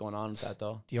know what's going on with that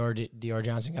though. Dior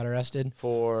Johnson got arrested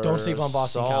for don't sleep on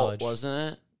Boston assault, College,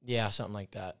 wasn't it? Yeah, something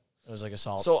like that. It was like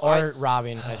assault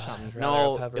robbing or something.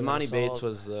 No, Imani Bates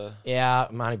was the. Yeah,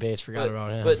 Imani Bates forgot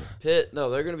about him. But Pitt, no,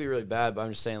 they're gonna be really bad. But I'm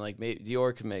just saying, like, maybe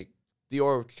Dior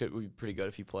could be pretty good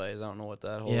if he plays. I don't know what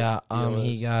that whole deal is.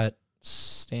 He got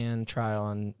stand trial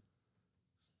on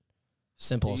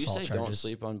simple assault charges. Don't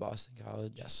sleep on Boston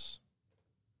College. Yes.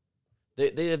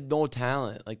 They have no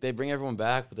talent. Like they bring everyone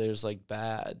back, but they're just like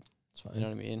bad. That's fine. You know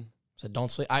what I mean? So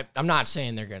don't sleep. I'm not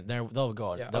saying they'll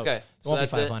go. Yeah. Okay. So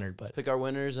that's 500, but pick our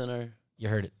winners and our. You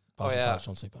heard it. Boston College,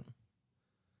 don't sleep on them.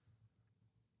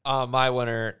 My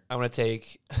winner, I'm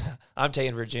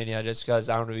taking Virginia just because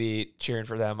I'm going to be cheering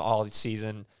for them all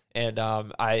season. And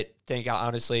I think,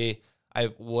 honestly, I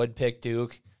would pick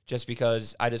Duke just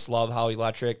because I just love how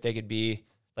electric they could be.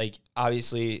 Like,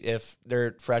 obviously, if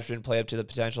their freshmen play up to the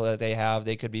potential that they have,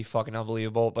 they could be fucking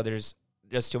unbelievable. But there's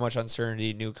just too much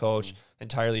uncertainty, new coach,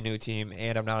 entirely new team,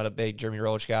 and I'm not a big Jeremy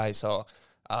Roach guy. So,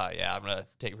 I'm going to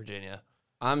take Virginia.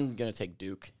 I'm going to take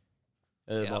Duke.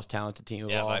 They're the most talented team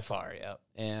of all. Yeah, by far, yeah.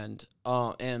 And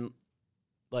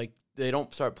like, they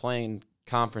don't start playing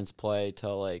conference play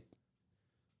till, like,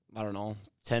 I don't know,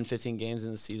 10, 15 games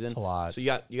in the season. That's a lot. So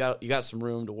you got some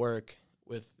room to work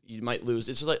with. You might lose.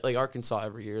 It's just like Arkansas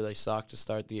every year. They suck to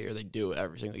start the year. They do it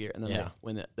every single year. And then they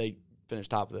win they finish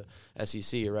top of the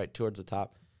SEC or right towards the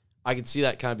top. I can see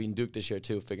that kind of being Duke this year,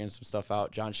 too, figuring some stuff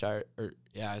out. John Shire,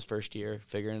 his first year,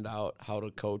 figuring it out, how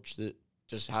to coach,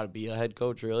 just how to be a head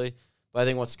coach, really. But I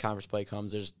think once the conference play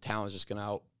comes, there's talent's just going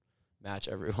to outmatch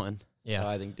everyone. Yeah. So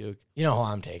I think Duke. You know who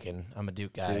I'm taking. I'm a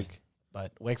Duke guy.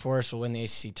 But Wake Forest will win the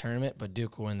ACC tournament, but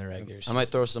Duke will win the regular season. I might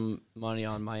throw some money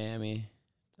on Miami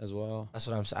as well. That's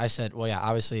what I'm saying. I said, well, yeah,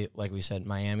 obviously, like we said,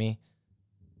 Miami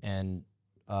and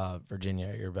Virginia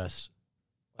are your best.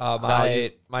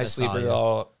 My sleeper,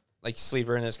 though, like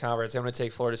sleeper in this conference, I'm going to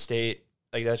take Florida State.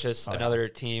 Like, that's just another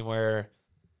team where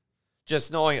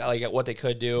just knowing like what they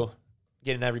could do,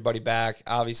 getting everybody back.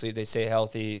 Obviously, if they stay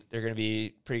healthy, they're going to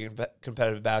be pretty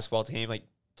competitive basketball team. Like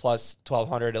plus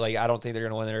 1,200. Like I don't think they're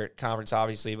going to win their conference,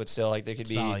 obviously, but still, like they could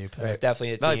be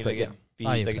definitely a team that could be.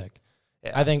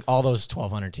 Yeah. I think all those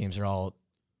 1,200 teams are all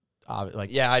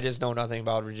like. Yeah, I just know nothing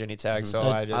about Virginia Tech, so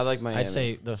I like Miami. I'd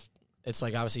say it's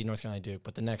like obviously North Carolina, Duke,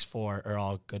 but the next 4 are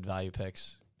all good value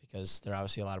picks because they're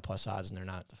obviously a lot of plus odds and they're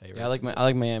not the favorites. Yeah, I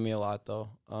like Miami a lot though.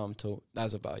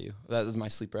 As a value, that is my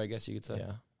sleeper, I guess you could say.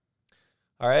 Yeah.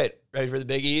 All right, ready for the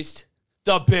Big East?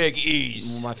 The Big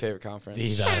East, my favorite conference.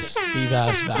 The best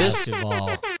basketball.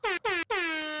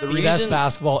 The best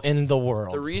basketball in the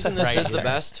world. The reason this is the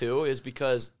best too is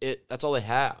because that's all they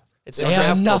have. They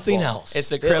have nothing else.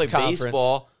 It's a crib conference.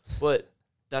 Baseball, but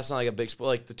that's not like a big sport.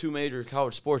 Like the 2 major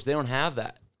college sports, they don't have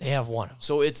that. They have one.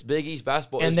 So it's Big East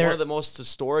basketball. And it's one of the most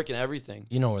historic and everything.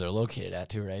 You know where they're located at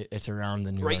too, right? It's around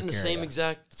the New York area. Right in the same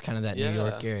exact. It's kind of that New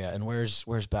York area. And where's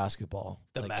basketball?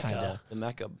 The Mecca. The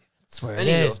Mecca. That's where it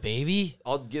is, baby.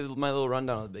 I'll give my little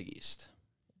rundown of the Big East.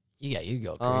 Yeah, you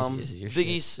go crazy. This is your Big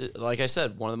East, like I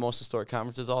said, one of the most historic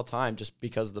conferences of all time just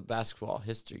because of the basketball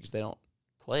history, because they don't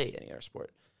play any other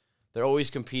sport. They're always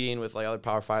competing with like other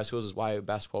Power 5 schools, is why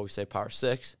basketball we say Power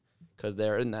 6, because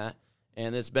they're in that.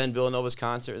 And it's been Villanova's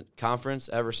conference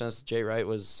ever since Jay Wright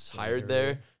was hired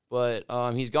there. But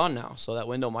he's gone now, so that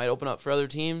window might open up for other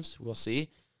teams. We'll see.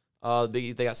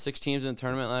 They got 6 teams in the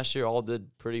tournament last year. All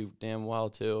did pretty damn well,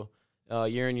 too.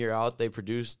 Year in, year out, they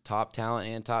produced top talent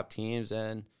and top teams.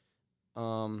 And,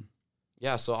 so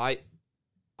I'm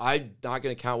not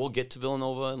going to count. We'll get to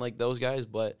Villanova and, like, those guys,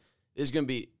 but it's going to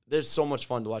be – there's so much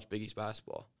fun to watch Big East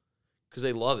basketball because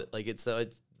they love it. Like, it's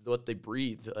what they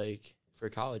breathe, like – for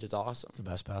college. It's awesome. It's the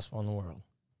best basketball in the world.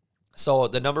 So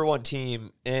the number 1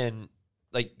 team in,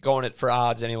 like, going it for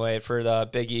odds anyway, for the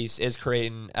Big East is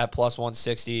Creighton at plus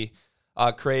 160.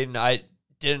 Creighton, I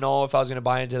didn't know if I was going to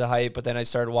buy into the hype, but then I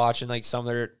started watching, like, some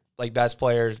of their, like, best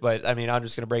players. But, I mean, I'm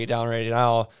just going to break it down right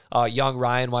now. Young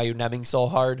Ryan, why you nemming so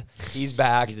hard? He's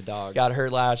back. He's a dog. Got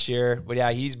hurt last year. But,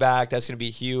 yeah, he's back. That's going to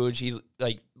be huge. He's,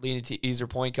 like, leading to he's their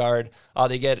point guard.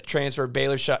 They get transferred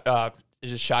Baylor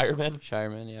is it Shireman?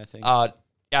 Shireman, yeah,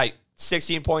 I think.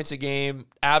 16 points a game,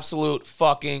 absolute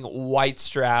fucking white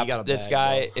strap. This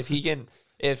guy, though.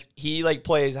 if he like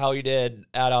plays how he did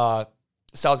at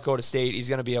South Dakota State, he's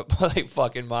gonna be a like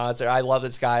fucking monster. I love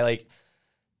this guy. Like,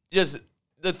 just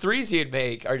the threes he'd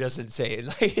make are just insane.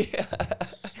 Like,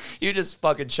 you just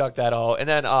fucking chuck that out. And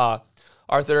then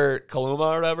Arthur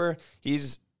Kaluma or whatever,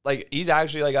 he's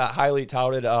actually like a highly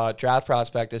touted draft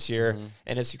prospect this year,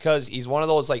 and it's because he's one of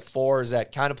those like 4s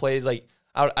that kind of plays like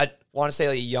I want to say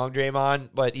like a young Draymond,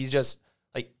 but he's just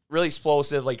like really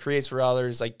explosive, like creates for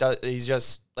others. Like he's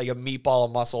just like a meatball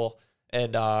of muscle,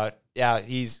 and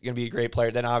he's gonna be a great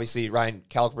player. Then obviously Ryan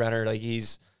Kalkbrenner, like he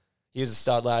was a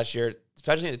stud last year,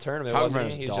 especially in the tournament.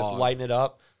 Wasn't he? He's just lighting it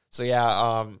up. So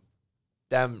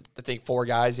them I think 4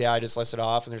 guys. I just listed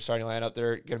off, and they're starting to line up.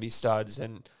 They're gonna be studs,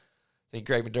 and I think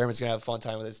Greg McDermott's gonna have a fun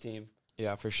time with his team.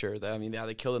 Yeah, for sure.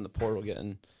 They killed in the portal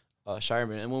getting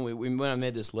Shireman. And when I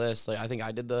made this list, like I think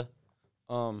I did the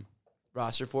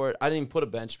roster for it. I didn't even put a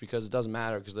bench because it doesn't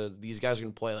matter because these guys are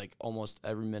gonna play like almost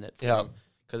every minute.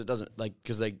 Because it doesn't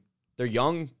they're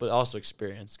young but also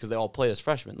experienced because they all played as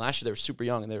freshmen. Last year they were super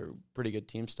young and they were a pretty good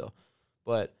team still.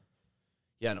 But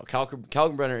yeah, no,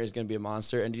 Kalkbrenner is gonna be a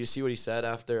monster. And do you see what he said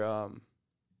after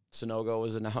Sonogo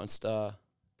was announced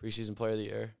preseason player of the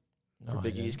year? No,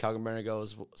 Big East. Kalkbrenner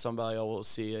goes, somebody we'll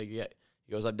see. He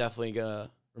goes, I'm definitely going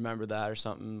to remember that or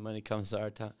something when it comes to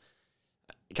our time.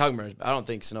 Kalkbrenner, I don't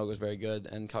think Sonogo's very good,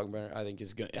 and Kalkbrenner, I think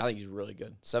he's really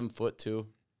good. 7 foot too.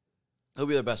 He'll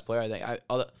be their best player, I think.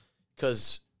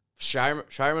 Because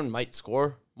Shireman might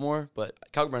score more, but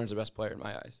Kalkbrenner's the best player in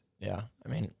my eyes. Yeah, I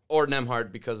mean, or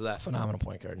Nemhard because of that phenomenal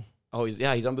point guard. Oh, he's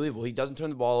unbelievable. He doesn't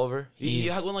turn the ball over. He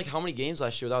had won like how many games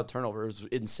last year without a turnover? It was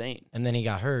insane. And then he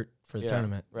got hurt for the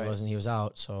tournament. Right. He was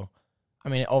out. So, I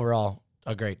mean, overall,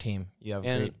 a great team. You have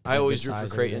I always root for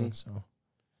Creighton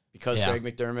because Greg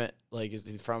McDermott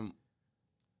is from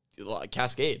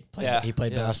Cascade. He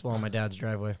played basketball in my dad's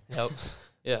driveway. Yep.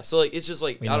 Yeah. So it's just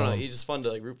I don't know. He's just fun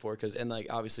to root for because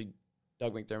obviously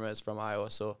Doug McDermott is from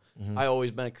Iowa, so I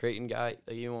always been a Creighton guy.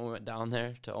 Even when we went down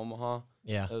there to Omaha.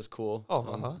 Yeah, that was cool.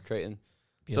 Creighton.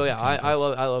 Beautiful so I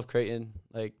love Creighton.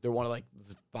 Like they're one of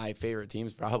my favorite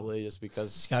teams probably just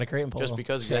because he's got a Creighton polo. Just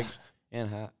because Greg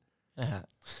and a hat.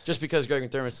 Just because Greg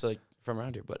McDermott's from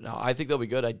around here. But no, I think they'll be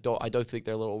good. I don't think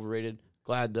they're a little overrated.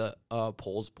 Glad the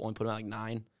polls only put them at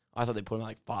 9. I thought they put them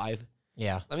at 5.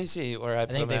 Yeah. Let me see where I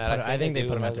think they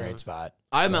put them at the right spot.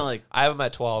 I have them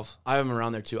at 12. I have them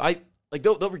around there too.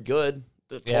 They'll be good.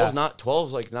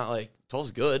 12's like not like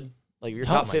 12's good. Like your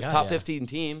top 15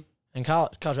 team. And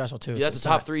college basketball too. Yeah, that's a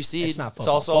top 3 seed. It's not football. It's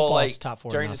also football, like it's top 4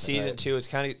 during the season too. It's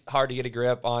kind of hard to get a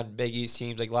grip on Big East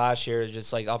teams. Like last year, it's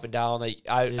just like up and down. Like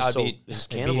they beat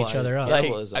each other up.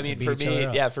 Like, I mean, for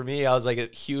me, I was like a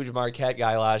huge Marquette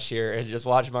guy last year, and just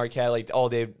watching Marquette like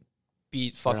they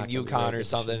beat fucking UConn or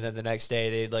something, and then the next day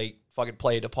they'd like fucking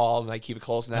play DePaul and like keep it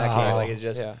close in that game. Like it's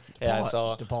just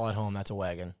DePaul at home. That's a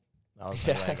wagon. That was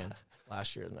a wagon.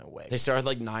 Last year in that way. They started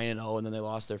like 9-0, and then they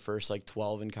lost their first like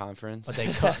 12 in conference. But they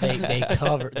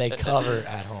cover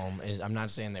at home. I'm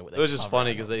not saying they. It was just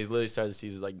funny because they literally started the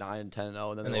season like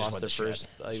 9-10-0, and then they lost their first.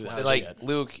 Like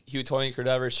Luke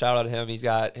Hugh-Tony-Cordova, shout out to him. He's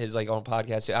got his like own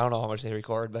podcast. I don't know how much they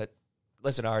record, but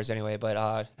listen to ours anyway.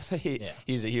 But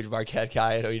he's a huge Marquette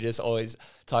guy. And he just always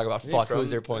talk about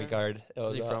who's their point guard.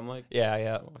 Is he from like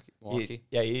Milwaukee?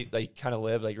 He like kind of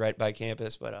lived like right by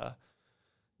campus. But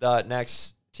the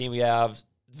next team we have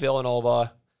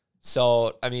Villanova.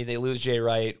 So, I mean, they lose Jay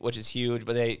Wright, which is huge,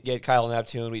 but they get Kyle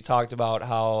Neptune. We talked about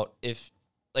how if,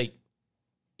 like,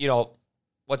 you know,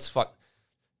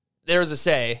 there was a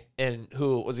say in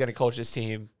who was going to coach this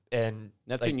team. And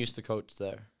Neptune used to coach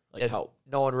there. Like, help.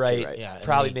 Knowing Wright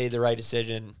probably made the right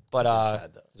decision. But,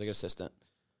 he's like an assistant.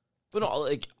 But no,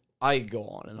 like, I go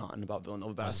on and on about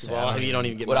Villanova basketball. You don't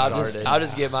even get me started. I'll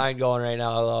just get mine going right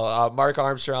now, though. Mark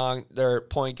Armstrong, their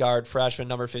point guard, freshman,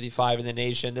 number 55 in the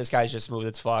nation. This guy's just smooth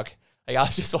as fuck. Like, I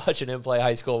was just watching him play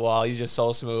high school ball. He's just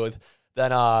so smooth.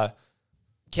 Then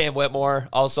Cam Whitmore,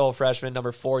 also freshman,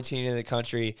 number 14 in the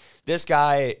country. This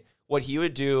guy, what he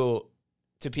would do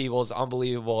to people is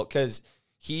unbelievable because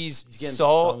he's getting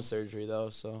so thumb surgery though.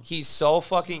 So he's so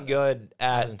fucking good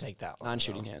at doesn't take that long,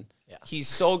 non-shooting hand. Yeah. He's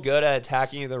so good at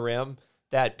attacking the rim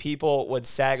that people would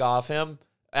sag off him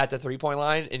at the three-point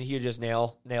line, and he would just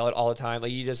nail it all the time.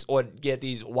 Like, he just would get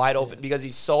these wide open because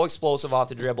he's so explosive off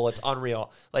the dribble. It's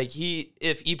unreal. Like,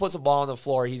 if he puts a ball on the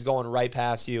floor, he's going right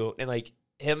past you. And, like,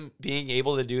 him being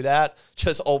able to do that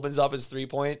just opens up his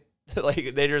three-point.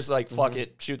 Like, they just, like, fuck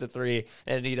it, shoot the three,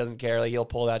 and he doesn't care. Like, he'll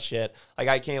pull that shit. Like,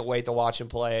 I can't wait to watch him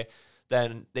play.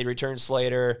 Then they return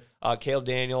Slater. Caleb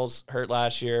Daniels hurt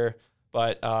last year.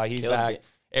 But he's back.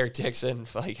 Eric Dixon.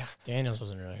 Like Daniels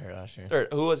wasn't really hurt last year. Or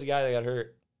who was the guy that got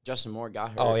hurt? Justin Moore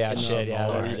got hurt. Oh, yeah, shit. Yeah,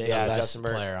 Justin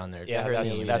Moore. Player on there. Yeah,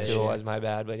 that's who it was. My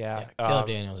bad. But, yeah. Caleb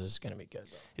Daniels is going to be good,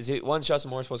 though. When's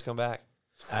Justin Moore supposed to come back?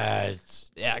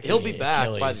 He'll be back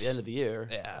by the end of the year.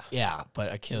 Yeah,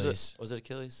 but Achilles. Was it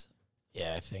Achilles?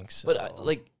 Yeah, I think so.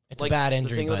 But, it's a bad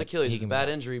injury. The thing with Achilles is a bad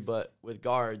injury, but with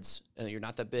guards, and you're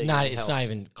not that big. It's not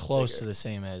even close to the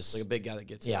same as like a big guy that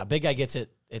gets it. Yeah, a big guy gets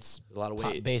it. It's a lot of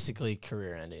weight. Basically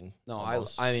career ending. No,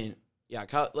 I mean, yeah,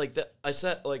 like that.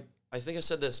 I think I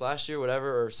said this last year,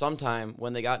 whatever, or sometime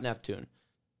when they got Neptune.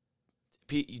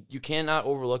 You cannot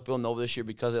overlook Villanova this year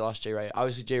because they lost Jay Wright.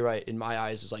 Obviously, Jay Wright, in my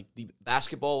eyes, is like the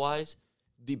basketball-wise,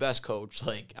 the best coach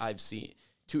like I've seen.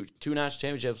 Two national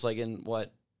championships, like in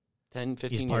what? 10,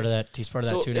 15 he's part years. He's part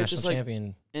of that two national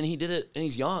champion. And he did it, and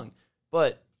he's young.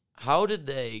 But how did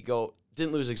they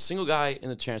didn't lose a single guy in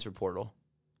the transfer portal?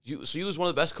 So you lose one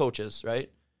of the best coaches,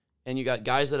 right? And you got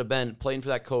guys that have been playing for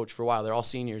that coach for a while. They're all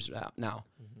seniors now.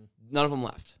 Mm-hmm. None of them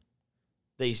left.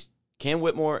 Cam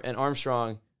Whitmore and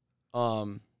Armstrong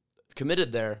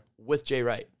committed there with Jay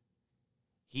Wright.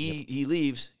 He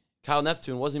leaves. Kyle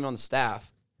Neptune wasn't even on the staff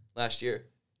last year.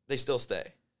 They still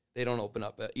stay. They don't open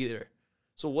up either.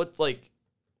 So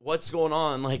what's going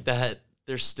on like that?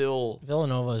 There's still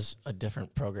Villanova's a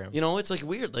different program. You know, it's like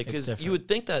weird, like because you would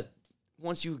think that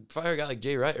once you fire a guy like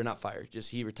Jay Wright, or not fire,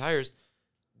 just he retires,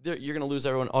 you're gonna lose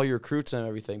all your recruits and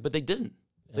everything. But they didn't.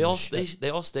 They all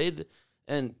stayed,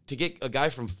 and to get a guy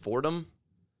from Fordham,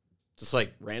 just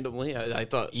like randomly, I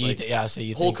thought so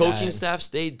you whole coaching staff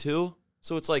stayed too.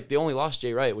 So it's like they only lost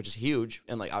Jay Wright, which is huge,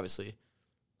 and like obviously,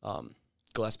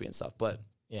 Gillespie and stuff. But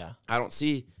yeah, I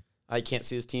can't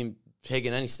see this team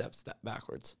taking any steps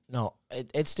backwards. No,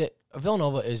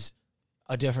 Villanova is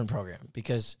a different program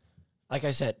because, like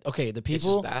I said, okay,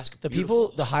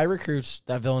 the high recruits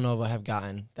that Villanova have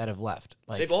gotten that have left,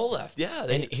 like they've all left. Yeah,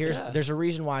 there's a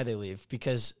reason why they leave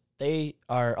because they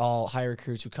are all high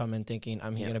recruits who come in thinking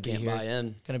I'm going to be here,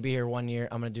 going to be here 1 year.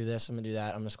 I'm going to do this. I'm going to do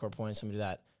that. I'm going to score points. I'm going to do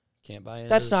that. Can't buy in.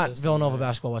 That's not Villanova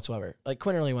basketball whatsoever. Like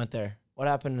Quinterly went there. What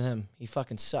happened to him? He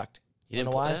fucking sucked. You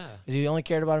know why? Because he only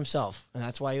cared about himself, and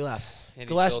that's why he left.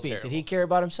 Gillespie, did he care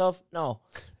about himself? No.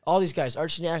 All these guys,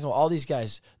 Archie Nacko, all these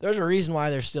guys, there's a reason why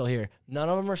they're still here. None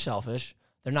of them are selfish.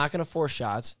 They're not going to force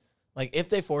shots. Like, if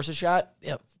they force a shot,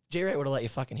 Jay Wright would have let you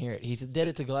fucking hear it. He did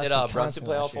it to Gillespie. Did Brunson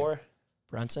play all four?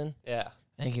 Brunson? Yeah.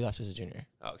 I think he left as a junior.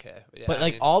 Okay. Yeah,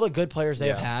 but, all the good players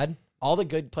they've had All the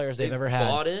good players they've ever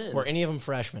had were any of them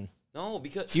freshmen. No,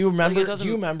 because do you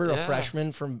remember a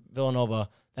freshman from Villanova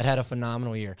that had a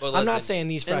phenomenal year? Well, I'm not saying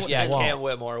these freshmen won't. Cam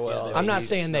Whitmore will. I'm not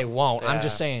saying they won't. I'm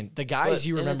just saying the guys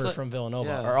you remember from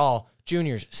Villanova are all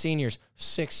juniors, seniors,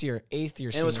 6th year, 8th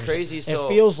year seniors. It was crazy. So it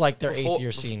feels like they're 8th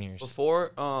year seniors.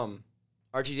 Before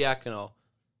Archie Diacono,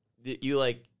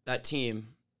 that team,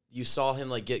 you saw him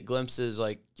like get glimpses,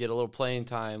 like get a little playing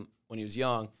time when he was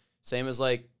young. Same as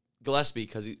like Gillespie,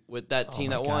 because with that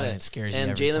team that won it,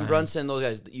 and Jalen Brunson, those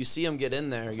guys, you see them get in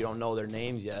there. You don't know their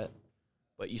names yet,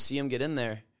 but you see them get in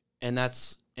there, and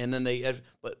then they.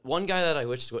 But one guy that I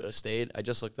wish would have stayed, I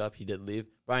just looked up, he did leave.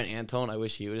 Brian Antone, I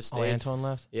wish he would have stayed. Oh, Antone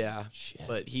left? Yeah, shit.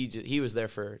 But he was there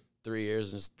for 3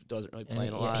 years and just doesn't really play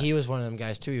a lot. He was one of them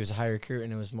guys too. He was a high recruit,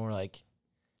 and it was more like.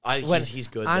 He's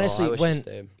good. Honestly, though. I wish he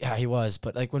stayed. Yeah, he was.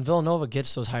 But like when Villanova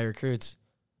gets those high recruits,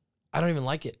 I don't even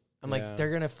like it. I'm like, they're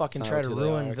gonna fucking try to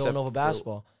ruin Villanova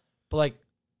basketball. But like,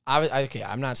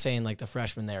 I'm not saying like the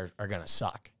freshmen there are gonna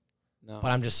suck. No.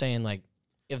 But I'm just saying like,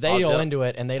 if they go into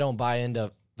it and they don't buy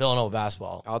into Villanova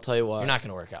basketball, I'll tell you what, you're not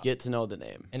gonna work out. Get to know the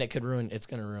name, and it's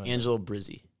gonna ruin. Angelo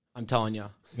Brizzi. I'm telling you,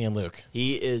 me and Luke.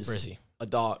 He is Brizzi. A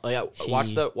dog. Like I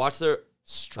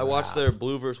watched their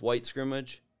blue versus white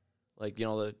scrimmage, like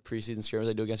the preseason scrimmage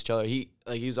they do against each other. He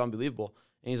was unbelievable,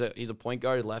 and he's a point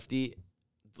guard, lefty.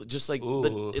 Just like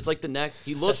it's like the next.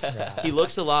 He looks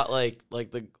a lot like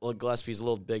Gillespie's a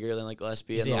little bigger than like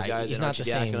Gillespie and those guys. He's not the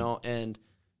same.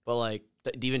 But like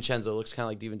DiVincenzo looks kind of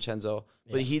like DiVincenzo.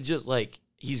 Yeah. But he's just like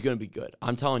he's gonna be good.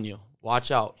 I'm telling you, watch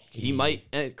out. He might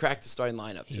crack the starting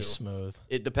lineup too. He's smooth.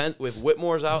 It depends. With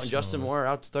Whitmore's out and Justin Moore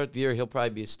out to start the year, he'll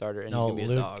probably be a starter and he's gonna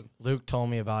be a dog. Luke told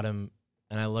me about him,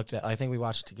 and I think we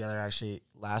watched it together actually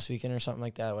last weekend or something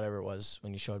like that. Whatever it was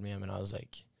when you showed me him, and I was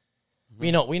like. We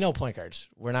know point guards.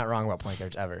 We're not wrong about point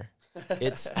guards ever.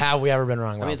 Have we ever been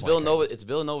wrong about it's Villanova. It's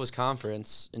Villanova's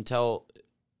conference until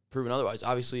proven otherwise.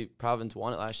 Obviously, Providence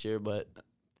won it last year, but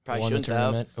probably shouldn't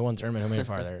have. It won the tournament. Who made it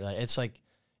farther? It's like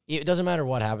it doesn't matter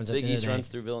what happens. Big East runs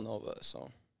through Villanova, so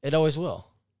it always will.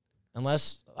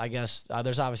 Unless I guess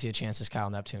there's obviously a chance this Kyle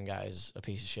Neptune guy is a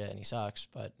piece of shit and he sucks,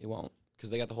 but he won't because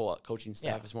they got the whole coaching staff.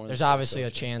 Yeah, it's more there's obviously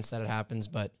a chance that it happens,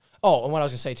 but and what I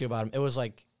was gonna say too about him, it was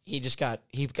like. He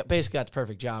basically got the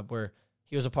perfect job where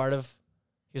he was a part of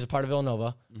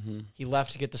Villanova. Mm-hmm. He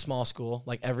left to get the small school,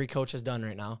 like every coach has done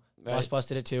right now. Right. West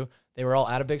busted it too. They were all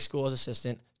at a big school as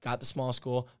assistant, got the small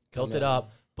school, built it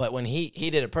up. But when he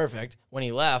did it perfect, when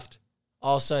he left,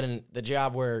 all of a sudden the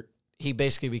job where he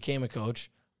basically became a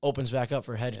coach opens back up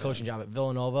for a head coaching job at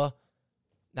Villanova.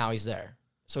 Now he's there,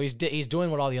 so he's doing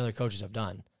what all the other coaches have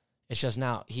done. It's just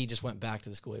now he just went back to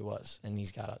the school he was, and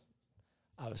he's got to.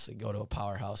 Obviously, go to a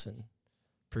powerhouse and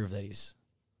prove that he's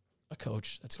a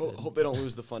coach. That's good. Hope they don't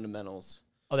lose the fundamentals.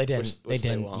 Oh, they didn't. They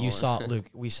didn't. You saw Luke.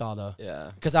 We saw the. Yeah.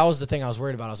 Because that was the thing I was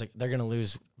worried about. I was like, they're gonna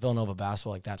lose Villanova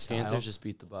basketball like that style. Panthers just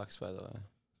beat the Bucks, by the way.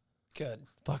 Good.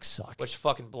 Bucks suck. Which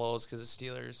fucking blows because the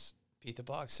Steelers beat the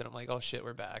Bucks, and I'm like, oh shit,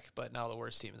 we're back. But now the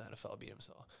worst team in the NFL beat them.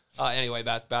 So anyway,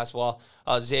 basketball.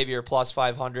 Xavier plus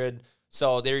 500.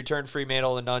 So they returned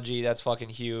Fremantle and Nungy. That's fucking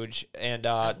huge. And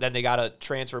then they got a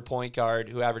transfer point guard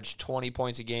who averaged 20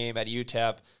 points a game at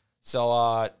UTEP. So,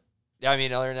 other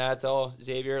than that, though,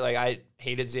 Xavier, like, I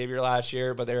hated Xavier last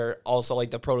year, but they're also, like,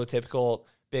 the prototypical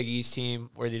Big East team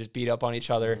where they just beat up on each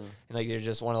other. Mm-hmm. And, like, they're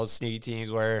just one of those sneaky teams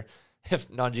where if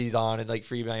Nungy's on and, like,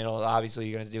 Fremantle, obviously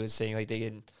you're going to do his thing. Like, they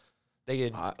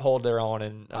can hold their own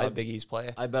in Big East play.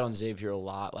 I bet on Xavier a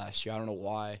lot last year. I don't know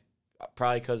why.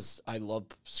 Probably because I love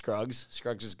Scruggs.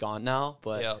 Scruggs is gone now,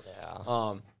 but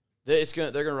they're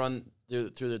gonna run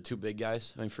through the two big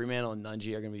guys. I mean, Fremantle and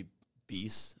Nungy are gonna be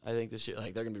beasts. I think this year,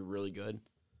 like they're gonna be really good.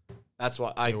 That's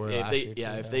why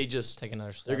if they just take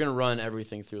another step, they're gonna run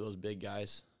everything through those big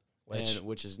guys,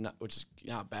 which is not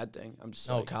a bad thing. I'm just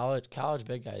college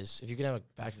big guys. If you can have a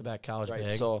back-to-back college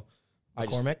big, so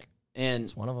McCormick and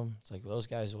it's one of them. It's like those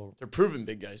guys they're proven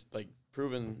big guys like.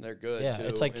 Proven they're good. Yeah, too,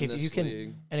 it's like if you can,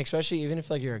 league. And especially even if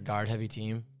like you're a guard heavy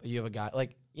team, but you have a guy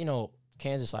like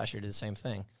Kansas last year did the same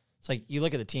thing. It's like you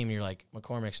look at the team and you're like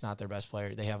McCormick's not their best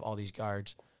player. They have all these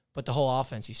guards, but the whole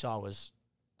offense you saw was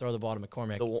throw the ball to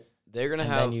McCormick. They're gonna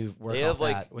and have. Then you work off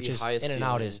like that, which is in and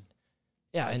out is.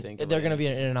 Yeah, and they're going to be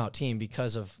an in and out team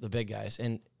because of the big guys.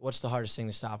 And what's the hardest thing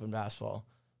to stop in basketball?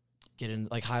 Get in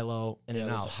like high low in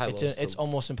and out. It's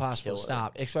almost impossible to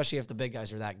stop, especially if the big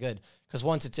guys are that good. Because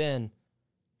once it's in.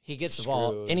 He gets the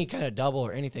ball, any kind of double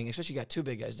or anything, especially you got two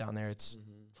big guys down there. It's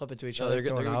flip it to each other,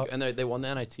 throw it out. And they won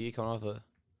the NIT coming off the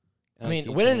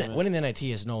winning the NIT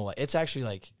is no way. It's actually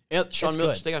like Sean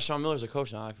Miller. They got Sean Miller as a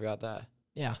coach now. I forgot that.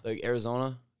 Yeah. Like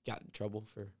Arizona got in trouble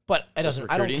for But it doesn't.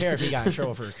 I don't care if he got in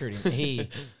trouble for recruiting.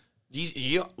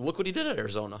 Look what he did at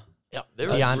Arizona. Yeah, they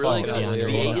were really good.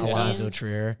 The Alonzo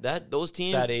Trier. Those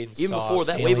teams, even sauce. before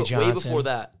that, way before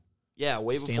that. Yeah,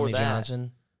 way Stanley before that.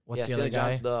 Johnson. What's the other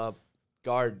guy? The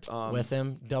guard. With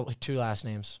him, 2 last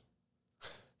names.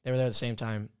 They were there at the same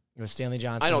time. It was Stanley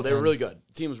Johnson. I know, they were really good.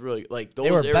 The team was really like those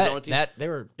Arizona teams. They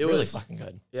were really fucking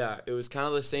good. Yeah, it was kind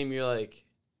of the same year like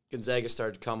Gonzaga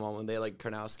started to come on when they like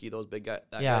Karnowski, those big guys.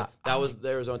 That was the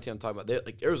Arizona team I'm talking about. They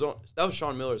like Arizona. That was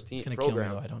Sean Miller's team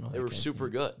program. I don't know. They were super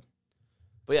good.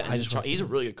 But yeah, he's a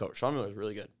really good coach. Sean Miller's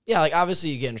really good. Yeah, like obviously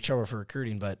you get into trouble for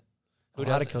recruiting, but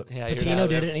Patino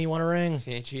did it and he won a ring.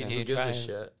 Who gives a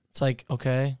shit? It's like,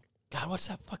 okay, God, what's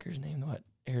that fucker's name? What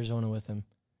Arizona with him?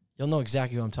 You'll know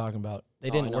exactly who I'm talking about. They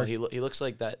didn't work. He looks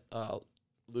like that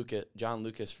John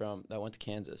Lucas that went to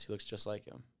Kansas. He looks just like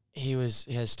him. He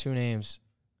has 2 names.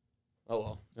 Oh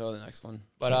well, go to the next one.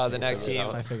 But the next team,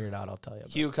 if I figure it out, I'll tell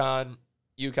you.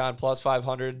 UConn plus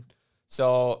 500.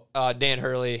 So Dan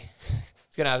Hurley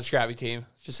is gonna have a scrappy team.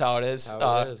 Just how it is.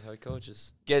 How he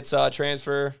coaches. Gets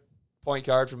transfer point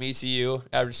guard from ECU,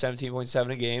 average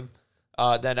 17.7 a game.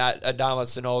 Then at Adama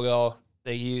Sanogo,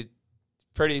 he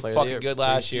pretty fucking good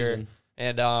last year. Season.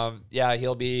 And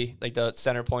he'll be like the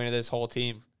center point of this whole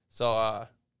team. So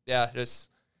just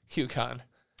UConn.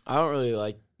 I don't really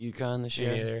like UConn this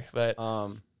year either, but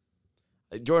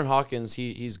Jordan Hawkins,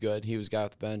 he's good. He was guy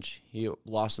off the bench. He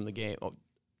lost him the game.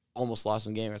 Almost lost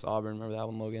him the game against Auburn. Remember that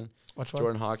one, Logan? Which one?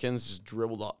 Jordan Hawkins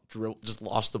just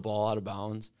lost the ball out of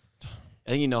bounds. I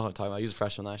think you know who I'm talking about. He was a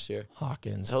freshman last year.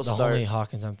 Hawkins. He'll the start. only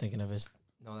Hawkins I'm thinking of is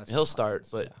he'll start,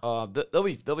 but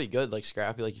they'll be good, like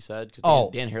scrappy, like you said.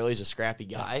 Because Dan Hurley's a scrappy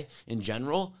guy in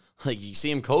general. Like you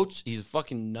see him coach, he's a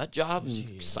fucking nut job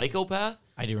and psychopath.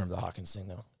 I do remember the Hawkins thing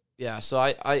though. Yeah,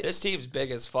 so this team's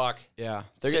big as fuck. Yeah,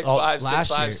 6'5", 6'5",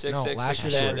 6'6",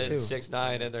 6'10", and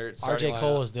 6'9", and they're RJ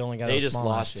Cole is the only guy. They just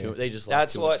lost two.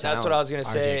 That's what I was gonna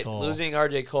say. Losing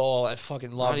RJ Cole, I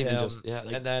fucking love him.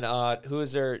 And then who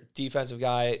is their defensive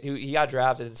guy? He got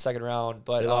drafted in the second round,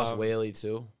 but they lost Whaley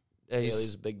too.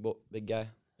 He's a big guy.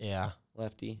 Yeah,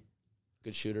 lefty,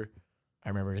 good shooter. I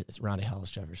remember it's Ronnie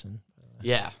Hollis Jefferson.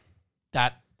 Yeah,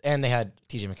 and they had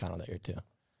TJ McConnell that year too.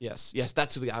 Yes,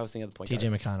 that's who the guy I was thinking at the point.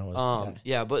 TJ McConnell was the guy.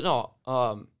 Yeah, but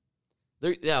no,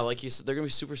 they're like you said, they're gonna be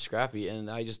super scrappy,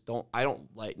 and I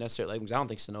don't like necessarily like. I don't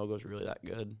think Sanogo's really that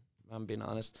good. I'm being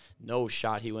honest. No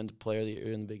shot he went to player of the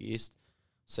year in the Big East.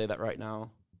 Say that right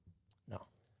now. No,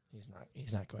 he's not.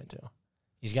 He's not going to.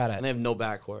 He's got it. And they have no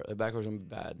backcourt. The backcourt's gonna be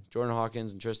bad. Jordan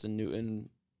Hawkins and Tristan Newton.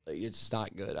 Like, it's just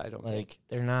not good. I don't think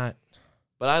they're not.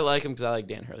 But I like him because I like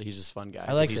Dan Hurley. He's just a fun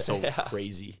guy. He's so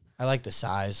crazy. I like the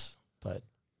size, but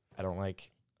I don't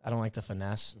like the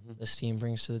finesse this team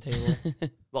brings to the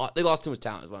table. They lost too much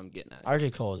talent is what I'm getting at.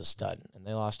 RJ Cole is a stud, and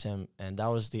they lost him, and that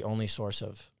was the only source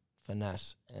of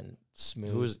finesse and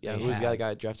smooth. Who's the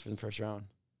guy drafted in the first round?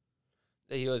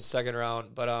 He was second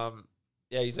round, but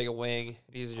he's like a wing.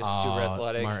 He's just super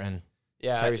athletic. Martin.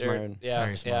 Yeah, Tyrese Martin.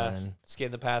 Martin. Skate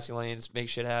in the passing lanes, make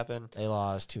shit happen. They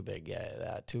lost two big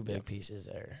pieces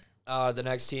there. The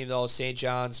next team, though, St.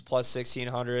 John's plus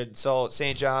 1,600. So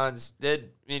St. John's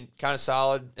kind of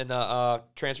solid in the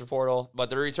transfer portal, but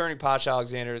the returning Posh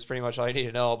Alexander is pretty much all you need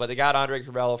to know. But they got Andre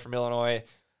Curbelo from Illinois.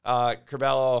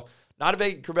 Curbelo, not a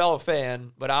big Curbelo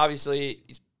fan, but obviously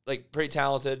he's like pretty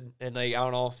talented, and like I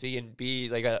don't know if he can be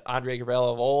like a Andre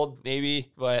Curbelo of old,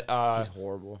 maybe, but he's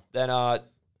horrible. Then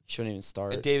shouldn't even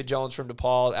start. David Jones from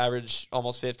DePaul averaged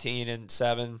almost 15 and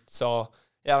 7. So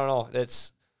yeah, I don't know.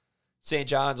 It's St.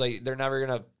 John's, like they're never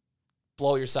gonna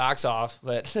blow your socks off,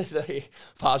 but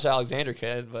Posh Alexander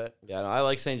could. But yeah, no, I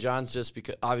like St. John's just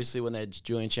because obviously when they had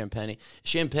Julian Champagny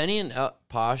and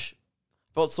Posh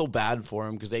felt so bad for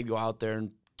him because they'd go out there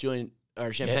and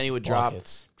Champagny would drop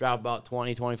about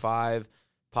 20, 25.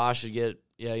 Posh would get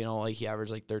like he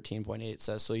averaged like 13.8. It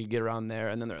says so you get around there,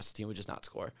 and then the rest of the team would just not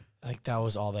score. Like that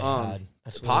was all they had.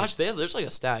 Posh, there's like a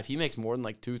stat. If he makes more than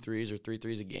like 2 threes or 3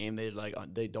 threes a game, they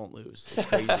don't lose. It's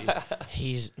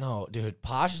crazy. Dude.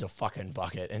 Posh is a fucking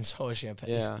bucket, and so is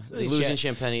Champagny. Yeah, losing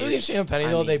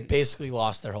Champagny. They basically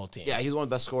lost their whole team. Yeah, he's one of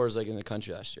the best scorers like in the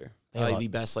country last year. The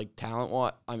best like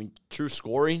talent. True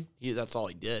scoring. That's all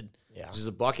he did. Yeah, he's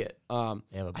a bucket. I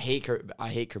hate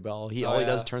Curbelo. He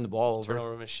does turn the ball over.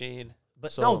 Turnover machine.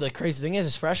 But the crazy thing is,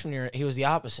 his freshman year, he was the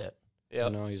opposite. Yeah,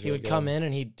 he would come in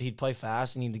and he'd play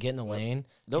fast and he'd get in the lane.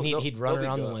 He'd run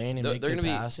around the lane and make good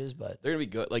passes. But they're gonna be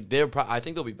good. Like I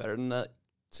think they'll be better than that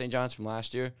St. John's from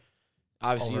last year.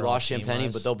 Obviously, you lost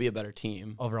Champagny, but they'll be a better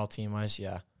team overall team wise.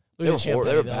 Yeah, they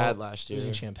were bad last year.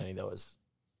 Losing Champagny though was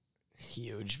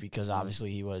huge because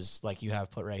obviously he was like you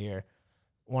have put right here,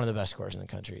 one of the best scorers in the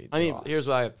country. Here's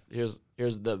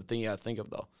the thing you gotta think of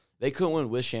though. they couldn't win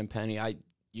with Champagne.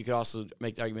 You could also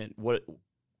make the argument,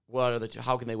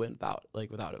 how can they win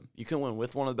without him? You couldn't win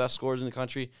with one of the best scorers in the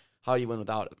country. How do you win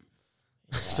without him?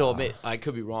 Yeah. So I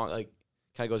could be wrong. Like,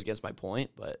 kind of goes against my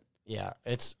point, but yeah,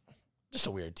 it's just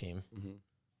a weird team.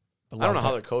 I don't know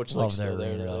how their coach loves their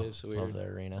their arena. arena. It's weird. Love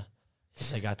their arena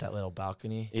because they got that little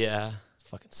balcony. Yeah, it's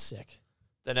fucking sick.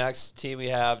 The next team we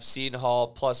have Seton Hall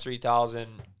plus 3,000.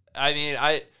 I mean,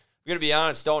 I'm gonna be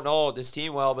honest, don't know this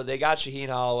team well, but they got Shaheen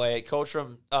Holloway, coach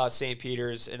from St.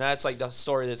 Peter's, and that's like the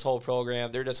story of this whole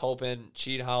program. They're just hoping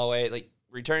Shaheen Holloway, like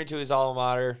returning to his alma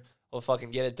mater, will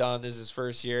fucking get it done. This is his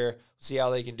first year. We'll see how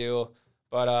they can do.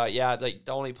 But yeah, like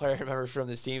the only player I remember from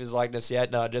this team is Likeness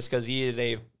Yetna, just because he is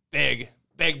a big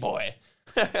boy.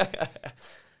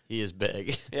 He is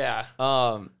big. Yeah.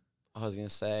 I was gonna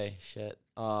say shit.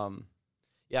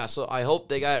 Yeah, so I hope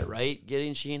they got it right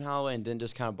getting Shaheen Holloway and didn't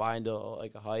just kind of buy into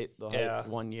like a hype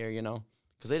 1 year, you know,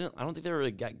 because I don't think they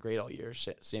really got great all year.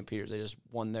 St. Peter's, they just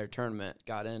won their tournament,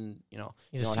 got in, you know.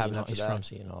 He's from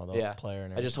Seton Hall, the player.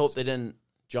 And I just hope they didn't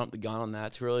jump the gun on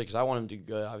that too early because I want him to do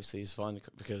good. Obviously, he's fun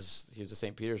because he was a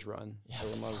St. Peter's run. Yeah,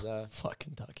 everyone loves that. Fuck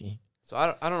Kentucky. So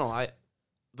I don't know.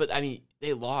 But I mean,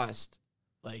 they lost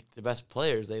like the best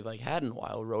players they've like had in a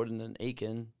while, Roden and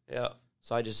Aiken. Yeah.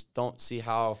 So I just don't see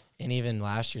how. And even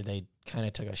last year, they kind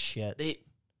of took a shit. They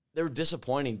were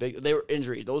disappointing. They were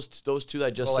injured. Those two that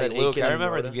I just said. Like Luke, Aiken I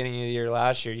remember and at the beginning of the year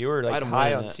last year, you were like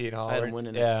high on Seton Hall. I had them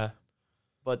winning. Yeah.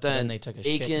 But then they took a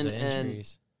Aiken shit and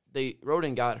injuries.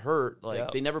 Roden got hurt.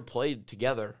 Like they never played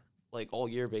together like all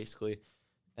year basically,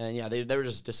 and yeah, they were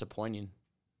just disappointing.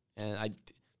 And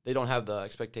they don't have the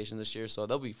expectation this year, so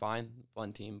they'll be fine.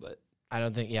 Fun team, but I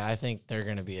don't think. Yeah, I think they're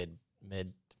going to be a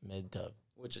mid to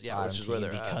which is where they're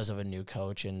because at. of a new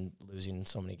coach and losing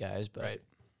so many guys. But right.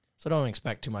 So don't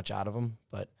expect too much out of them.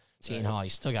 But Seton Hall, you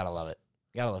still gotta love it.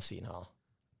 You gotta love Seton Hall.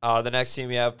 The next team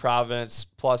we have Providence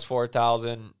plus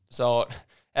 4,000. So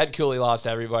Ed Cooley lost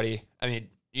everybody. I mean,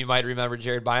 you might remember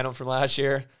Jared Bynum from last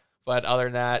year. But other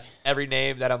than that, every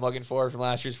name that I'm looking for from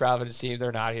last year's Providence team,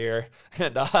 they're not here.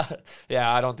 And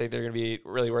yeah, I don't think they're going to be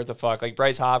really worth a fuck. Like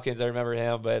Bryce Hopkins, I remember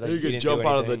him, but like, he could jump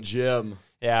out of the gym.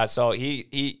 Yeah, so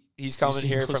he's coming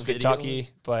here from Kentucky.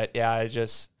 But yeah, it's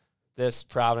just this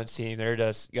Providence team, they're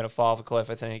just going to fall off a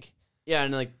cliff, I think. Yeah,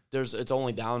 and like it's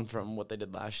only down from what they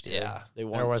did last year. Yeah, there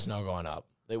was no going up.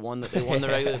 They won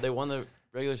the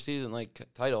regular season like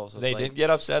title. So they didn't get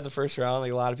upset in the first round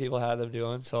like a lot of people had them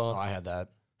doing. So I had that.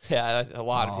 Yeah, a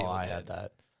lot of people. I had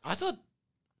that. I thought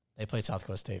they played South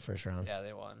Coast State first round. Yeah,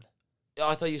 they won. Oh,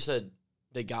 I thought you said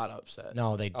they got upset.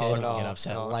 No, they didn't get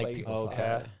upset people thought.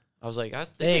 Okay. I was like,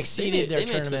 they exceeded their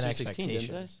tournament 16, expectations.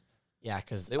 didn't they? Yeah,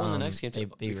 because they won the next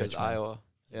game because Iowa.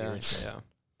 Yeah.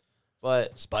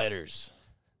 But Spiders.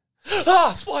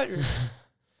 Spiders.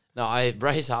 No,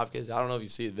 Bryce Hopkins. I don't know if you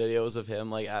see the videos of him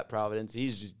like at Providence.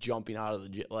 He's just jumping out of the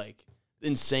gym, like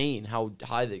insane how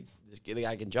high the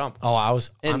guy can jump. Oh,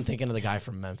 I'm thinking of the guy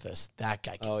from Memphis. That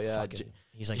guy can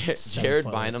he's like Jared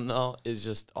Bynum, though, is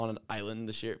just on an island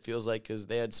this year, it feels like, because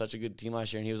they had such a good team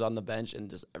last year, and he was on the bench, and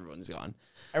just everyone's gone.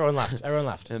 Everyone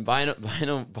left. And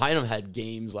Bynum had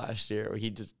games last year where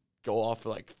he'd just go off for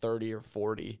like 30 or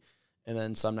 40, and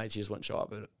then some nights he just wouldn't show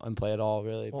up and play at all,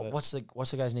 really. Well, what's the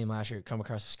guy's name last year? Come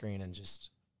across the screen and just...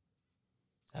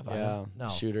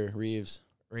 Shooter, Reeves.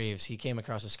 He came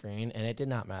across the screen, and it did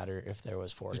not matter if there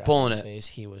was four guys pulling in his face.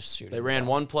 He was shooting. They ran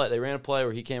a play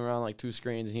where he came around like two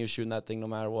screens, and he was shooting that thing no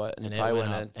matter what, and it probably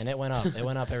went in. And it went up. It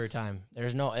went up every time. There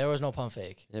was no pump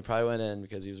fake. And it probably went in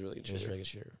because he was a really good shooter. He was a really good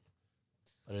shooter.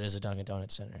 But it is a Dunkin'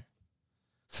 Donuts center.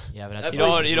 Yeah, but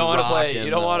you don't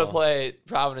want to play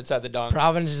Providence at the Dunk.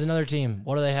 Providence is another team.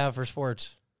 What do they have for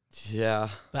sports? Yeah,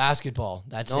 basketball.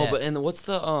 That's it. No, but and what's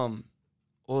the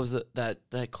what was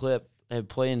that clip? They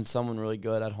playing someone really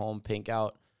good at home, Pink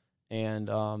Out, and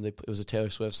it was a Taylor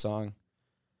Swift song.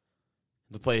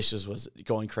 The place just was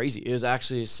going crazy. It was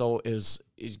actually it was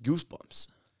goosebumps.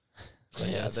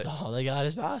 Yeah, that's all they got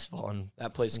is basketball, and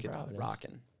that place gets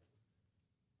rocking.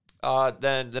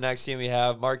 Then the next team we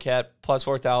have Marquette plus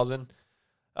 4,000.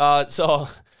 So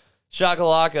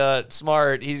Shakalaka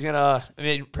Smart, he's gonna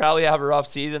probably have a rough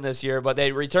season this year, but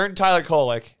they returned Tyler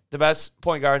Kolek, the best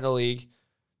point guard in the league.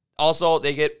 Also,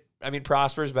 they get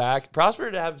Prosper's back.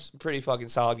 Prosper did have some pretty fucking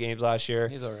solid games last year.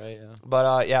 He's all right, yeah. But,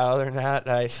 other than that,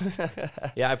 nice.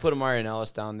 Yeah, I put Amarian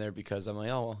Ellis down there because I'm like,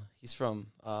 oh, well, he's from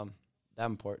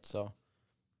Davenport, so.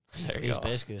 He's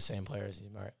basically the same player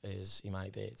as Imani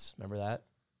Bates. Remember that?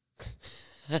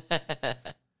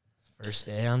 First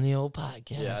day on the old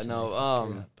podcast. Yeah,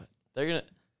 no, they're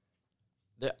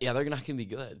not gonna be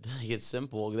good. It's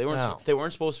simple. They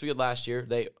weren't supposed to be good last year.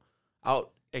 They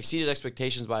exceeded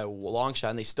expectations by a long shot,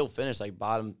 and they still finished like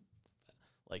bottom,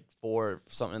 like 4 or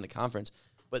something in the conference.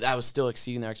 But that was still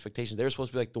exceeding their expectations. They were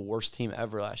supposed to be like the worst team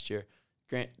ever last year.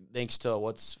 Grant, thanks to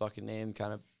what's his fucking name,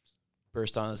 kind of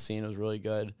burst on the scene. It was really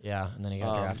good. Yeah, and then he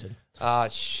got drafted.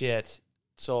 Shit.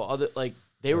 So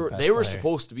they were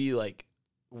supposed to be like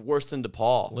worse than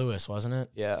DePaul. Lewis, wasn't it?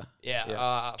 Yeah.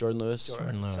 Jordan Lewis.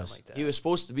 Jordan Lewis. Something like that. He was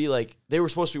supposed to be like they were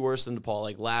supposed to be worse than DePaul,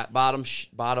 like bottom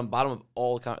of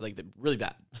all like really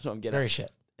bad. So I'm getting very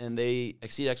shit. And they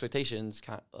exceeded expectations,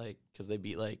 kind of like because they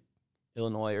beat like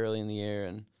Illinois early in the year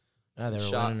and They were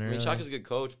Shock. winning I mean, early. Shock is a good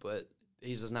coach, but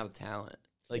he doesn't have the talent.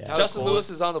 Like Yeah. Justin Lewis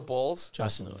is on the Bulls.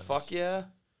 Justin Lewis. Fuck yeah.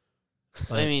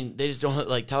 I mean, they just don't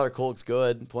like Tyler Colk's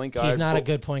good point guard. He's not a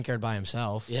good point guard by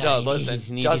himself. Yeah, No, he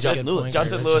listen. needs Justin Lewis.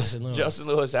 Lewis. Justin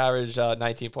Lewis averaged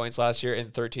 19 points last year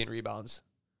and 13 rebounds.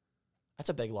 That's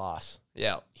a big loss.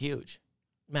 Yeah. Huge.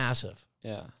 Massive.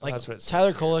 Yeah, Like That's what it says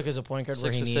Tyler here. Kolek is a point guard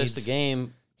where 6 he assists needs a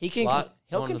game. He can Lot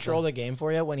he'll going to control the- the game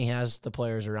for you when he has the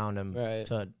players around him Right.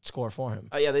 to score for him.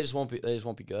 Yeah, they just won't be. They just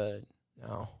won't be good.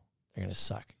 No, they're gonna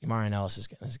suck. Marion Ellis is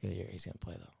getting this good year. He's gonna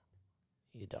play though.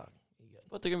 He a dog. He good.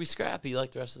 But they're gonna be scrappy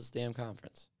like the rest of this damn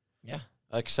conference, Yeah.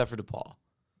 except for DePaul.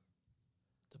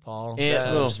 DePaul.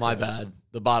 And my bad.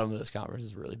 The bottom of this conference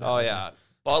is really bad. Oh yeah.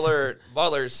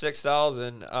 Butler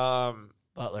 6,000.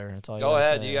 Butler. That's all. Go gotta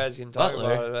ahead. say. You guys can talk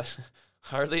Butler. about it.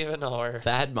 Hardly even know her.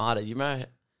 Thad Matta. You remember?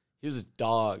 He was a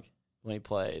dog when he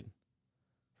played.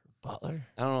 Butler.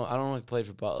 I don't know if he played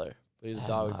for Butler, but he was a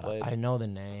dog when he played. I know the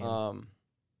name.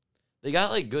 They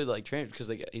got like good like trainers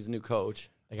because he's a new coach.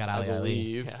 They got I Ali.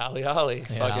 believe. Yeah, Ali. Yeah,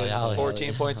 Fucking Ali.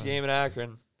 14 points a game in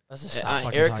Akron. Let's just stop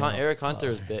fucking Eric talking about Eric Hunter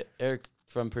is Butler. Eric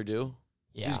from Purdue.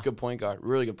 Yeah. He's a good point guard,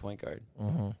 really good point guard.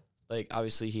 Mm-hmm. Like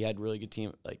obviously he had really good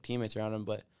teammates around him,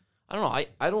 but I don't know.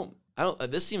 I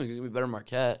don't. This team is gonna be better than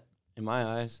Marquette in my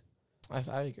eyes. I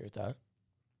agree with that.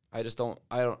 I just don't.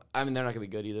 I mean, they're not gonna be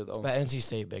good either though. But NC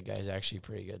State big guy is actually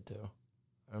pretty good too.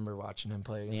 I remember watching him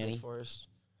play against Manny? Wake Forest.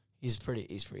 He's pretty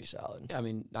solid. Yeah, I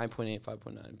mean 9.8,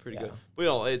 5.9, pretty Yeah. good. But you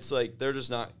know, it's like they're just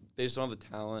not. They just don't have the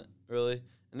talent really,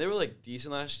 and they were like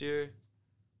decent last year.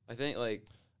 I think like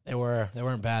They weren't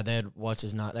bad. They had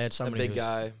They had the somebody big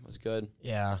guy was good.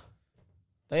 Yeah.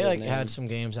 They His like name. had some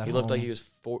games at He home. looked like he was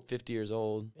 50 years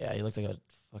old. Yeah, he looked like a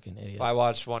fucking idiot. If I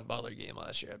watched one Butler game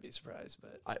last year, I'd be surprised.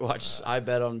 But I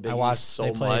bet on Big I watched East so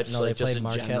they played, much. No, like they just played in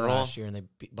Marquette general. last year, and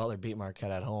Butler beat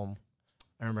Marquette at home.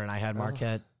 I remember, and I Oh. had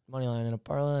Marquette money line in a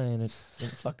parlay, and it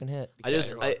didn't fucking hit. I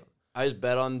just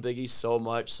bet on Big East so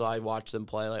much, so I watched them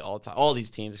play like all the time. All these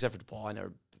teams except for DePaul. I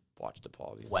never watched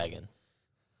DePaul. Because Wagon.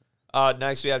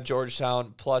 next we have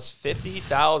Georgetown plus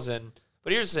 50,000.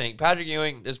 But here's the thing: Patrick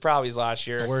Ewing is probably his last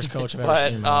year. The worst coach I've ever But,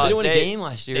 seen. They didn't win a they- game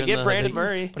last year. They in get the Brandon Big East.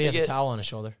 Murray, But he has They a get- towel on his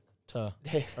shoulder to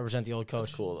represent the old coach.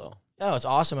 That's cool though. Yeah, it's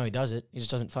awesome how he does it. He just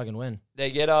doesn't fucking win.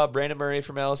 They get Brandon Murray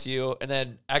from LSU, and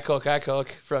then Ekok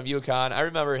from UConn. I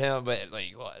remember him, but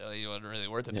he wasn't really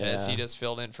worth a piss. Yeah. He just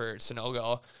filled in for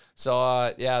Sonogo.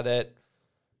 So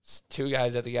that's 2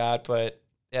 guys that they got, but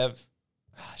they have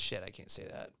shit. I can't say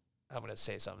that. I'm gonna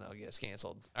say something that'll get us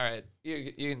canceled. All right,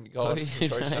 you can go. What are you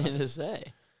Georgetown. trying to say?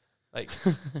 Like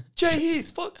Jay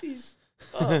Heath, fuck these.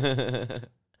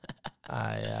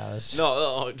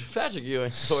 No, Patrick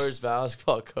Ewing's the worst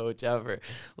basketball coach ever.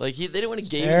 Like they didn't win a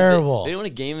game. terrible. They didn't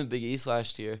win a game in Big East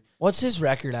last year. What's his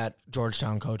record at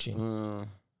Georgetown coaching?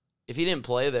 If he didn't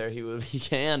play there, he would be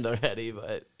canned already.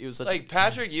 But he was such Like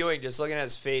Patrick Ewing, just looking at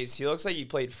his face, he looks like he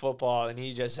played football, and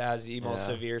he just has the most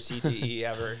Yeah. severe CTE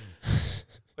ever.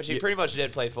 Which he pretty much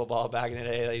did play football back in the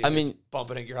day. Like, I he mean, was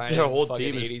bumping and grinding. their whole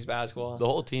fucking team is- 80s basketball. the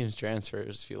whole team's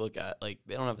transfers. If you look at they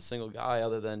don't have a single guy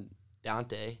other than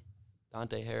Dante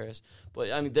Harris.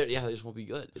 But I mean, they just won't be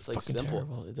good. It's like Fucking simple.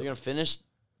 terrible. They're gonna finish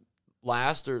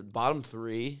last or bottom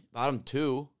 3, bottom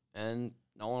 2, and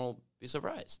no one will be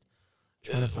surprised.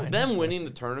 Trying to find Them his winning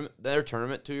their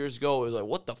tournament 2 years ago, it was like,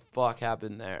 what the fuck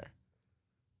happened there?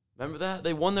 Remember that?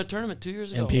 They won their tournament 2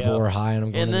 years ago. And people were high on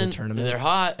him going and to then the tournament. they're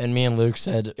hot. And me and Luke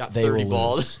said Got they 30 will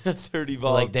balled. lose. 30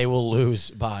 balled. Like they will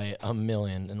lose by 1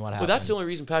 million. And what happened? But that's the only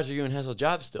reason Patrick Ewing has a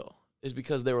job still, is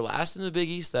because they were last in the Big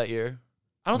East that year.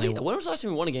 I don't think. When was the last time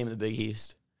we won a game in the Big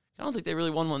East? I don't think they really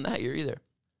won one that year either.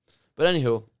 But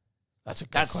anywho, That's a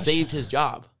good that question. saved his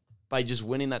job by just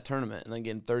winning that tournament and then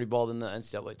getting 30 balled in the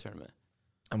NCAA tournament.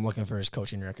 I'm looking for his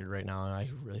coaching record right now,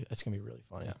 and that's gonna be really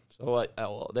funny. Yeah. So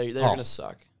they're gonna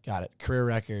suck. Got it. Career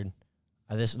record.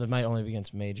 This might only be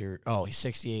against major. Oh, he's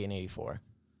 68 and 84.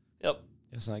 Yep.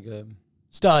 That's not good.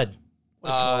 Stud. What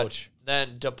a coach.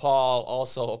 Then DePaul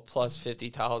also plus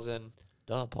 50,000.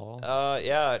 Duh, Paul.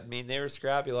 Yeah, I mean, they were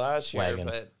scrappy last year, Wagon.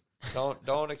 but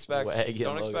Don't expect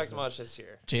much this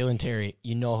year. Jalen Terry,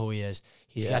 you know who he is.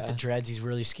 He's got the dreads. He's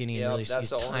really skinny and really that's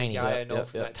he's the tiny. only guy I know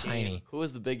from that tiny. team. Who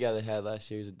was the big guy they had last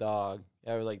year? He was a dog.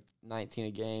 Yeah, like 19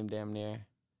 a game, damn near.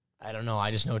 I don't know.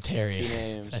 I just know Terry. 2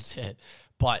 names. That's it.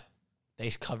 But they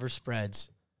cover spreads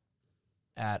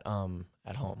at home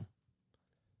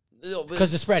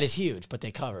because the spread is huge, but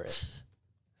they cover it.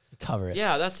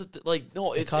 Yeah, that's it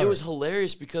was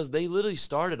hilarious because they literally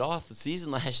started off the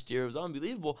season last year. It was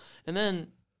unbelievable, and then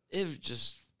it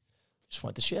just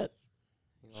went to shit.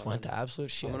 Just went to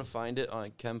absolute shit. I'm gonna find it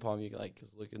on KenPom. You can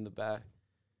look in the back.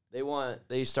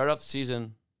 They started off the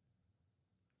season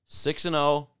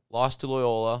 6-0, lost to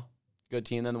Loyola, good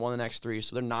team. Then they won the next 3,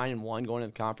 so they're 9-1 going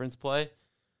into the conference play.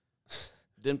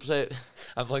 Didn't play.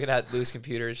 I'm looking at Lou's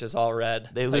computer. It's just all red.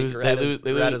 They lose. Red they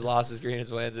lose. as losses, green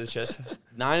as wins. It's just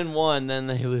 9-1. Then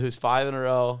they lose 5 in a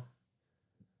row.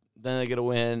 Then they get a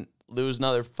win. Lose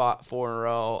another 4 in a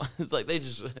row. It's like it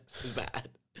was bad.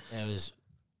 It was.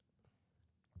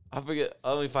 I forget.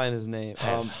 Let me find his name.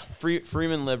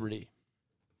 Freeman Liberty.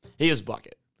 He was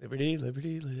bucket. Liberty.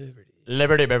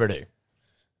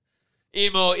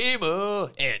 Emo,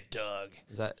 and Doug.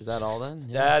 Is that all then?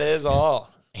 Yeah. That is all.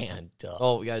 And Doug.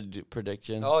 Oh, we got to do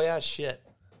prediction. Oh yeah, shit.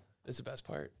 This is the best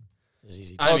part. This is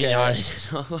easy. I'm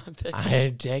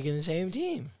taking the same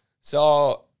team.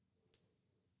 So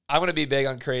I'm going to be big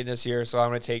on Creighton this year, so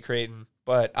I'm going to take Creighton.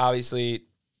 But obviously,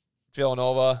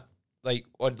 Villanova,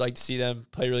 would like to see them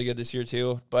play really good this year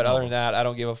too. But other than that, I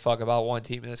don't give a fuck about one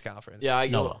team in this conference. Yeah, I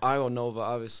go Nova,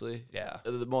 obviously. Yeah.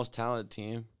 They're the most talented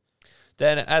team.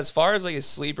 Then as far as a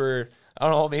sleeper, I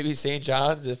don't know, maybe St.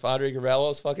 John's if Andre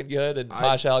Gavello's fucking good and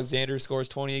Posh Alexander scores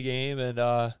 20 a game and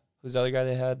who's the other guy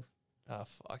they had? Oh,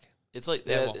 fuck. It's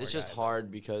it's just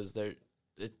hard because they're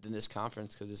in this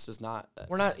conference because it's just not.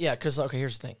 We're not, because,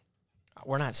 here's the thing.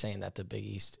 We're not saying that the Big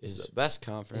East is the best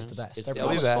conference. It's the best. It's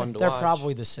they're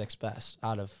probably the 6th best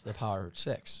out of the Power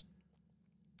 6.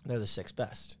 They're the 6th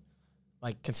best.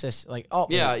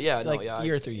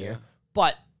 Year through year.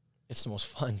 But it's the most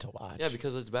fun to watch. Yeah,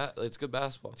 because it's good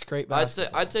basketball. It's great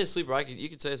basketball. I'd say sleeper. You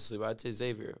could say it's a sleeper. I'd say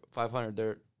Xavier 500.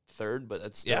 They're 3rd, but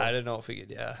that's still, I didn't know if we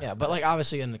could. Yeah, but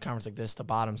obviously in the conference like this, the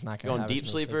bottom's not going to have deep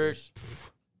sleeper.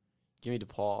 Give me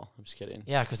DePaul. I'm just kidding.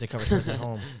 Yeah, because they cover spreads at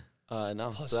home.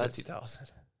 No, plus so that's 50,000.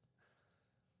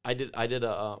 I did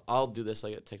I'll do this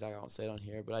like a TikTok. I won't say it on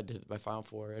here, but I did my Final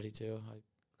Four already too.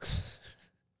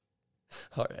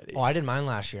 Already. Oh, I did mine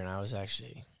last year, and I was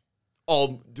actually.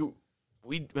 Oh, dude.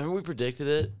 Remember we predicted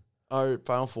it, our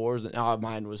Final Fours, and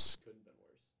mine was couldn't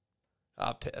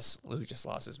have been worse. Piss. Luke just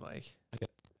lost his mic. Okay.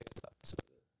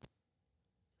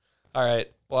 All right.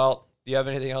 Well, do you have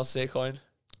anything else to say, Coin?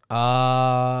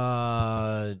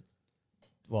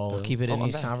 We'll keep it in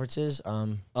these conferences.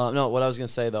 No, what I was gonna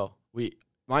say though,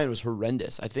 mine was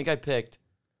horrendous. I think I picked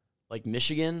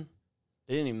Michigan.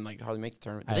 They didn't even hardly make the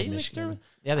tournament. Did they make the tournament?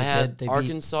 Yeah, they had did. They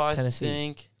Arkansas, Tennessee. I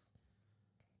think.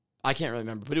 I can't really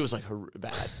remember, but it was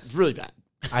bad, really bad.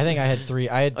 I think I had 3.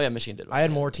 Michigan did. I had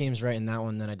more teams right in that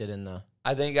one than I did in the.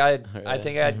 I think I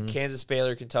had Kansas,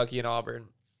 Baylor, Kentucky, and Auburn.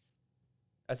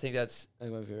 I think that's. I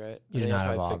might be right. You did not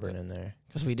have Auburn in there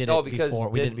because we did it before.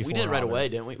 We did it before. We did it right away,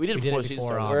 didn't we? We did it before the season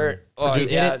started. We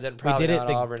did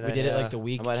it the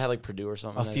week. I might have had Purdue or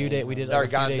something. A few days. We did it or a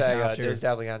few days after. It was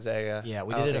definitely Gonzaga. Yeah,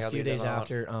 we did it a few days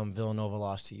after Villanova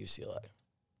lost to UCLA.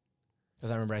 Because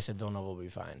I remember I said Villanova will be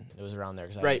fine. It was around there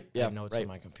because I had notes on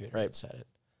my computer that said it.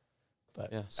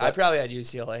 But yeah, I probably had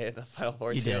UCLA in the Final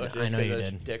Four. You did. I know you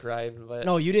did. Dick Ryan, but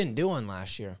no, you didn't do one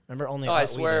last year. Remember only. I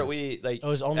swear it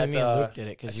was only me and Luke did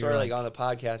it because I swear on the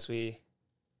podcast we.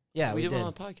 Yeah, we did one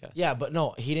on the podcast. Yeah, but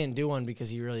no, he didn't do one because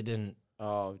he really didn't.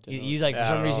 Oh, you for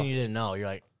some reason you didn't know. You're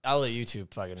like, I'll let you two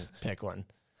fucking pick one.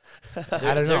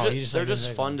 I don't know. They're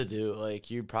just fun to do.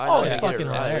 You probably. It's fucking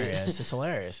hilarious. It's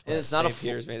hilarious. And it's not a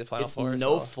Peters made the Final Four. It's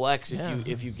no flex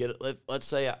if you get it. Let's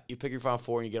say you pick your Final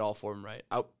Four and you get all 4 of them right.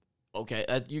 Okay,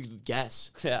 you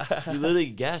guess. Yeah, you literally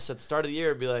guess at the start of the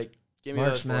year. Be like, give me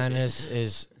March Madness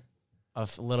is a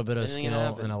little bit of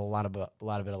skill and a lot of bit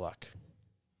of luck.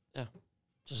 Yeah,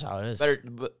 just how it is. Better,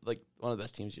 but one of the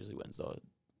best teams usually wins though.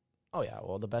 Oh yeah,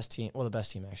 the best team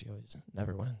actually always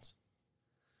never wins.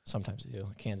 Sometimes they do.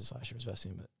 Kansas last year was the best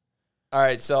team, but. All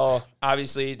right, so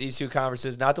obviously these 2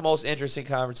 conferences, not the most interesting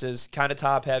conferences, kind of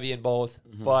top heavy in both,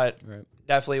 but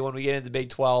definitely when we get into Big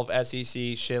 12,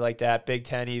 SEC, shit like that, Big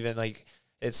 10 even,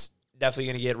 it's definitely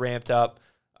going to get ramped up.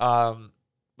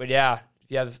 But yeah,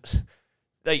 if you have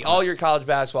all your college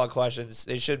basketball questions,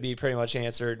 they should be pretty much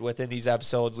answered within these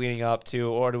episodes leading up to,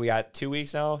 or do we got 2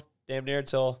 weeks now? Damn near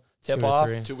till tip off?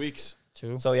 2 weeks.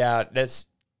 2. So yeah, it's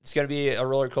going to be a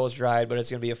roller coaster ride, but it's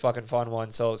going to be a fucking fun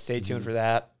one. So stay tuned for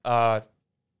that.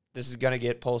 this is going to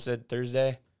get posted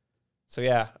Thursday. So,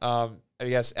 yeah, I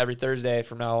guess every Thursday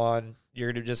from now on,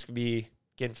 you're going to just be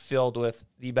getting filled with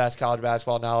the best college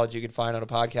basketball knowledge you can find on a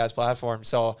podcast platform.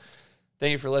 So,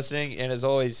 thank you for listening, and as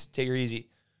always, take her easy.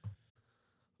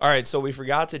 All right, so we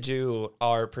forgot to do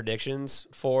our predictions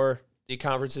for the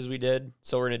conferences we did,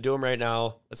 so we're going to do them right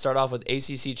now. Let's start off with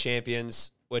ACC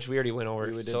champions, which we already went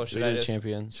over. We so did, should I just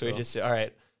champions? Should we just all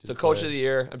right? So coach of the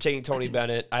year, I'm taking Tony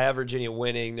Bennett. I have Virginia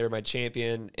winning; they're my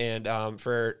champion, and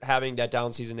for having that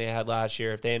down season they had last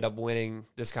year, if they end up winning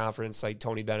this conference, like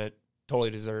Tony Bennett totally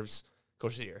deserves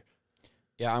coach of the year.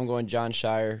 Yeah, I'm going John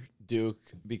Shire, Duke,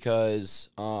 because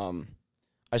I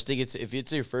just think if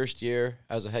it's your first year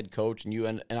as a head coach and you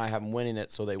and I have them winning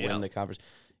it, so they win the conference.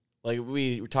 Like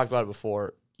we talked about it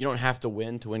before, you don't have to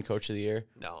win coach of the year.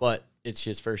 No, but it's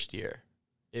his first year.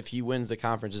 If he wins the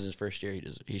conference in his first year,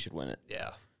 he should win it. Yeah.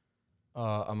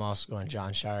 I'm also going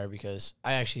John Shire because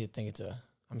I actually think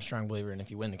I'm a strong believer in if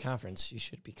you win the conference, you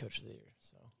should be coach of the year.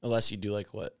 So unless you do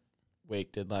like what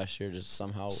Wake did last year, just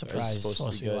somehow surprise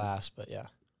supposed to be last, but yeah.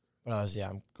 But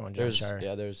I'm going John Shire.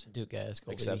 Yeah, there's Duke guys.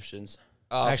 exceptions.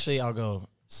 Actually, I'll go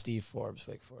Steve Forbes,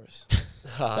 Wake Forest.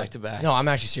 Back to back. No, I'm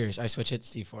actually serious. I switch it to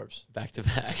Steve Forbes. Back to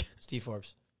back. Steve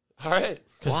Forbes. All right.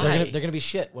 Because they're gonna be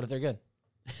shit. What if they're good?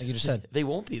 Like you just said. They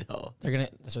won't be though.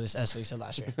 That's what you said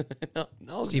last year.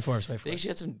 no. Steve Forbes, Wake Forest. They actually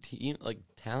had some team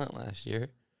talent last year.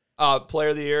 Player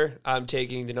of the year, I'm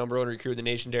taking the number one recruit in the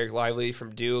nation, Derek Lively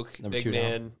from Duke. Big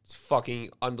man, fucking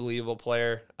unbelievable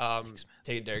player.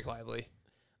 Taking Derek Lively.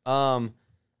 I'm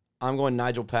going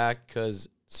Nigel Pack because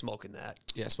smoking that.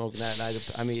 Yeah, smoking that. Nigel.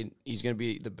 I mean, he's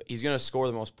gonna score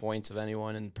the most points of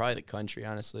anyone in probably the country,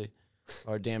 honestly,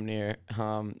 or damn near.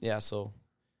 Yeah. So,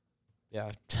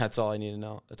 yeah, that's all I need to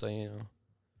know. That's all you need to know.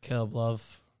 Caleb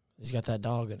Love, he's got that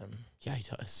dog in him. Yeah, he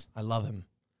does. I love him.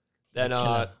 Then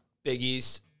Big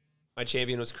East, my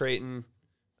champion was Creighton.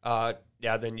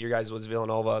 Then your guys was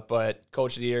Villanova. But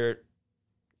coach of the year,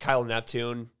 Kyle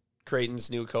Neptune, Creighton's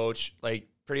new coach. Like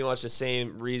pretty much the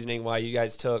same reasoning why you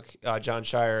guys took John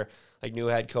Shire, like new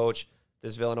head coach.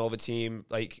 This Villanova team,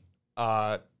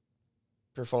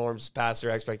 performs past their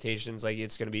expectations. Like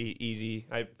it's going to be easy.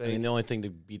 I mean, the only thing to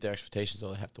beat their expectations is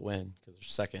they have to win because they're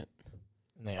second.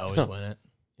 And they always win it.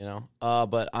 You know,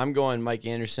 but I'm going Mike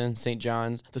Anderson, the St.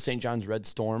 John's Red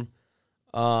Storm.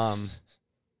 They're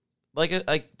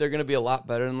going to be a lot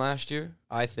better than last year,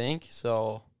 I think.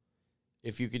 So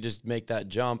if you could just make that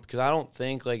jump, because I don't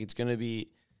think it's going to be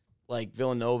like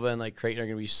Villanova and Creighton are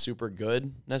going to be super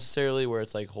good necessarily, where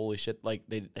it's holy shit,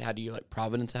 they had to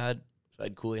Providence had, so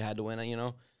Ed Cooley had to win it, you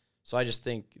know. So I just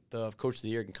think the coach of the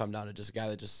year can come down to just a guy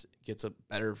that just gets a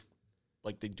better,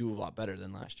 they do a lot better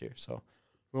than last year. So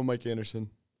well, Mike Anderson.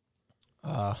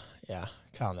 Yeah,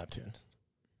 Kyle Neptune.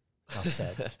 Enough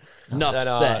said. Enough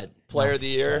said. Player of the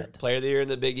year in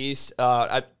the Big East.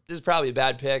 This is probably a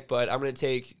bad pick, but I'm going to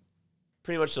take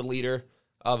pretty much the leader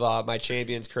of my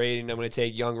champions, Creighton. I'm going to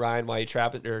take young Ryan while you're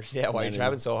trapping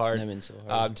so hard.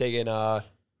 I'm taking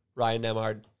Ryan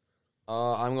Nemhard.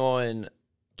 I'm going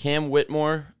Cam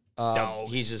Whitmore.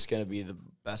 He's just going to be the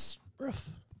best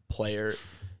player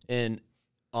in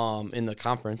the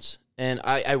conference. And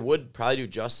I would probably do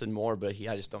Justin Moore, but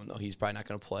I just don't know. He's probably not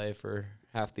going to play for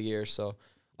half the year. So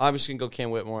I'm just going to go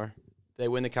Cam Whitmore. They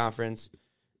win the conference.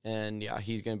 And, yeah,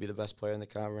 he's going to be the best player in the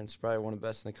conference. Probably one of the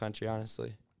best in the country,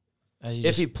 honestly.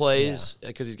 If he plays,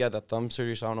 because he's got that thumb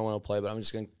surgery, so I don't know when he'll play, but I'm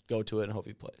just going to go to it and hope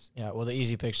he plays. Yeah, well, the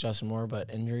easy pick's Justin Moore,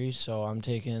 but injuries, so I'm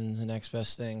taking the next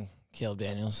best thing, Caleb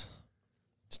Daniels.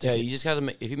 You just got to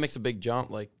if he makes a big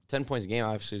jump, 10 points a game,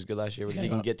 obviously was good last year, but he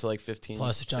can get to 15.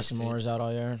 Plus, if Justin Moore is out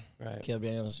all year, right? Caleb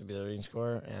Daniels would be the leading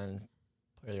scorer and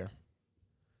player of the year.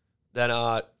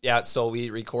 Then, so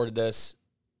we recorded this,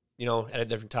 at a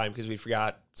different time because we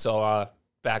forgot. So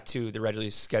back to the regularly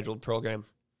scheduled program.